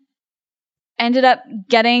Edmund ended up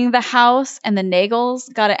getting the house and the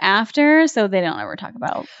Nagels got it after. So they don't ever talk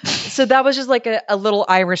about. So that was just a little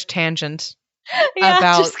Irish tangent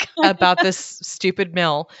about this stupid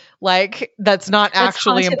mill. That's not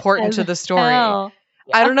actually important to the story.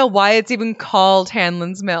 I don't know why it's even called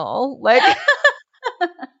Hanlon's Mill. Like,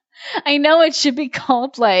 I know it should be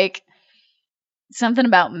called like something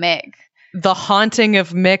about Mick. The Haunting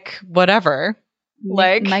of Mick whatever.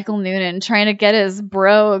 Like Michael Noonan trying to get his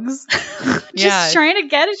brogues. Just trying to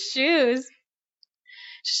get his shoes.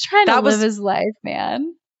 Just trying to live his life,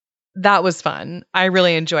 man. That was fun. I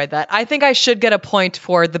really enjoyed that. I think I should get a point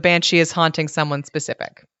for the banshee is haunting someone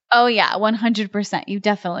specific. Oh yeah, 100%. You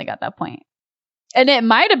definitely got that point. And it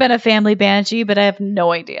might have been a family banshee, but I have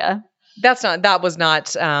no idea. That was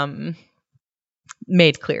not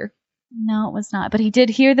made clear. No, it was not. But he did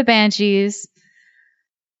hear the banshees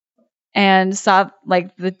and saw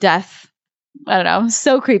like the death. I don't know.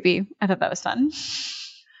 So creepy. I thought that was fun.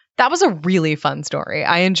 That was a really fun story.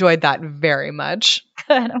 I enjoyed that very much.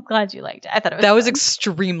 Good. I'm glad you liked it. I thought it was That fun. was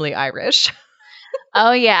extremely Irish.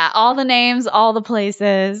 Oh yeah. All the names, all the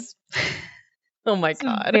places. Oh my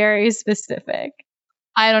God. Very specific.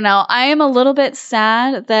 I don't know. I am a little bit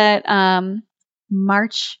sad that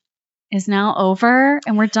March is now over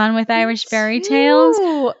and we're done with Irish fairy tales.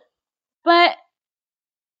 But,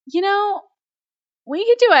 you know, we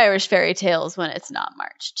could do Irish fairy tales when it's not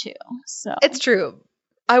March too. So it's true.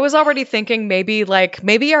 I was already thinking maybe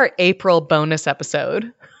our April bonus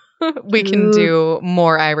episode. We can do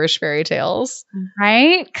more Irish fairy tales.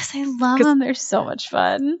 Right? Because I love them. They're so much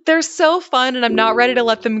fun. They're so fun, and I'm not ready to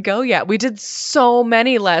let them go yet. We did so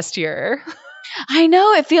many last year. I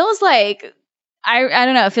know. It feels like, I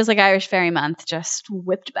don't know. It feels like Irish Fairy Month just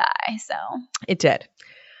whipped by. So it did.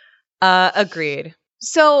 Agreed.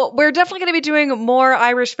 So we're definitely going to be doing more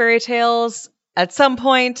Irish fairy tales at some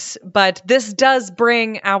point, but this does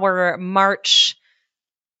bring our March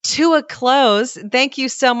to a close. Thank you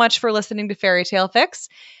so much for listening to Fairy Tale Fix.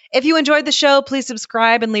 If you enjoyed the show, please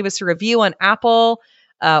subscribe and leave us a review on Apple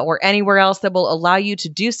or anywhere else that will allow you to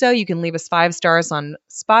do so. You can leave us 5 stars on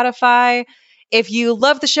Spotify. If you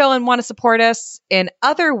love the show and want to support us in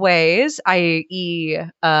other ways, i.e.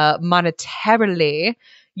 monetarily,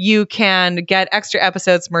 you can get extra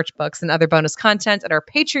episodes, merch books, and other bonus content at our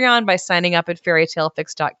Patreon by signing up at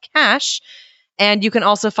fairytalefix.cash. And you can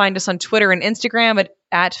also find us on Twitter and Instagram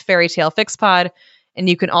at fairytalefixpod. And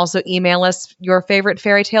you can also email us your favorite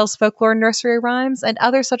fairy tales, folklore, nursery rhymes, and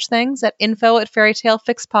other such things at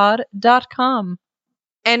info@fairytalefixpod.com.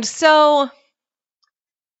 And so,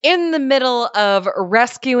 in the middle of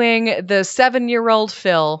rescuing the 7-year-old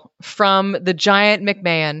Phil from the giant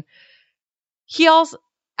McMahon,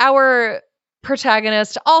 our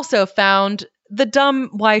protagonist also found the dumb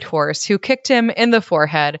white horse who kicked him in the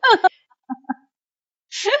forehead.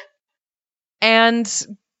 And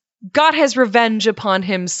got his revenge upon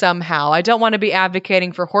him somehow. I don't want to be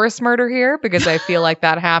advocating for horse murder here because I feel like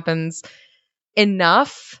that happens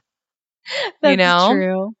enough. That's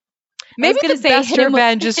true. Maybe the best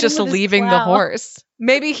revenge is just leaving the horse.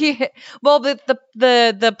 Maybe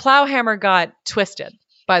the plow hammer got twisted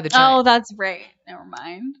by the giant. Oh, that's right. Never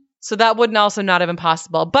mind. So that wouldn't also not have been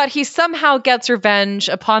possible. But he somehow gets revenge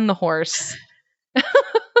upon the horse.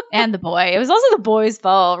 And the boy. It was also the boy's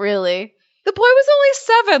fault, really. The boy was only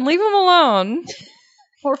 7. Leave him alone.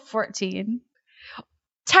 Or 14.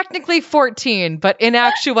 Technically 14, but in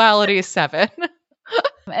actuality 7.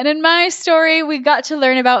 And in my story, we got to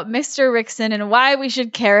learn about Mr. Rickson and why we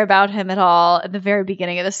should care about him at all at the very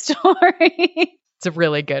beginning of the story. It's a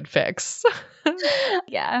really good fix.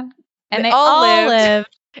 Yeah. And they all lived.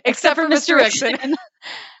 Except for Mr. Rickson.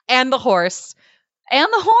 And the horse.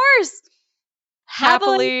 And the horse.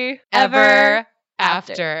 Happily ever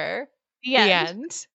after. The end.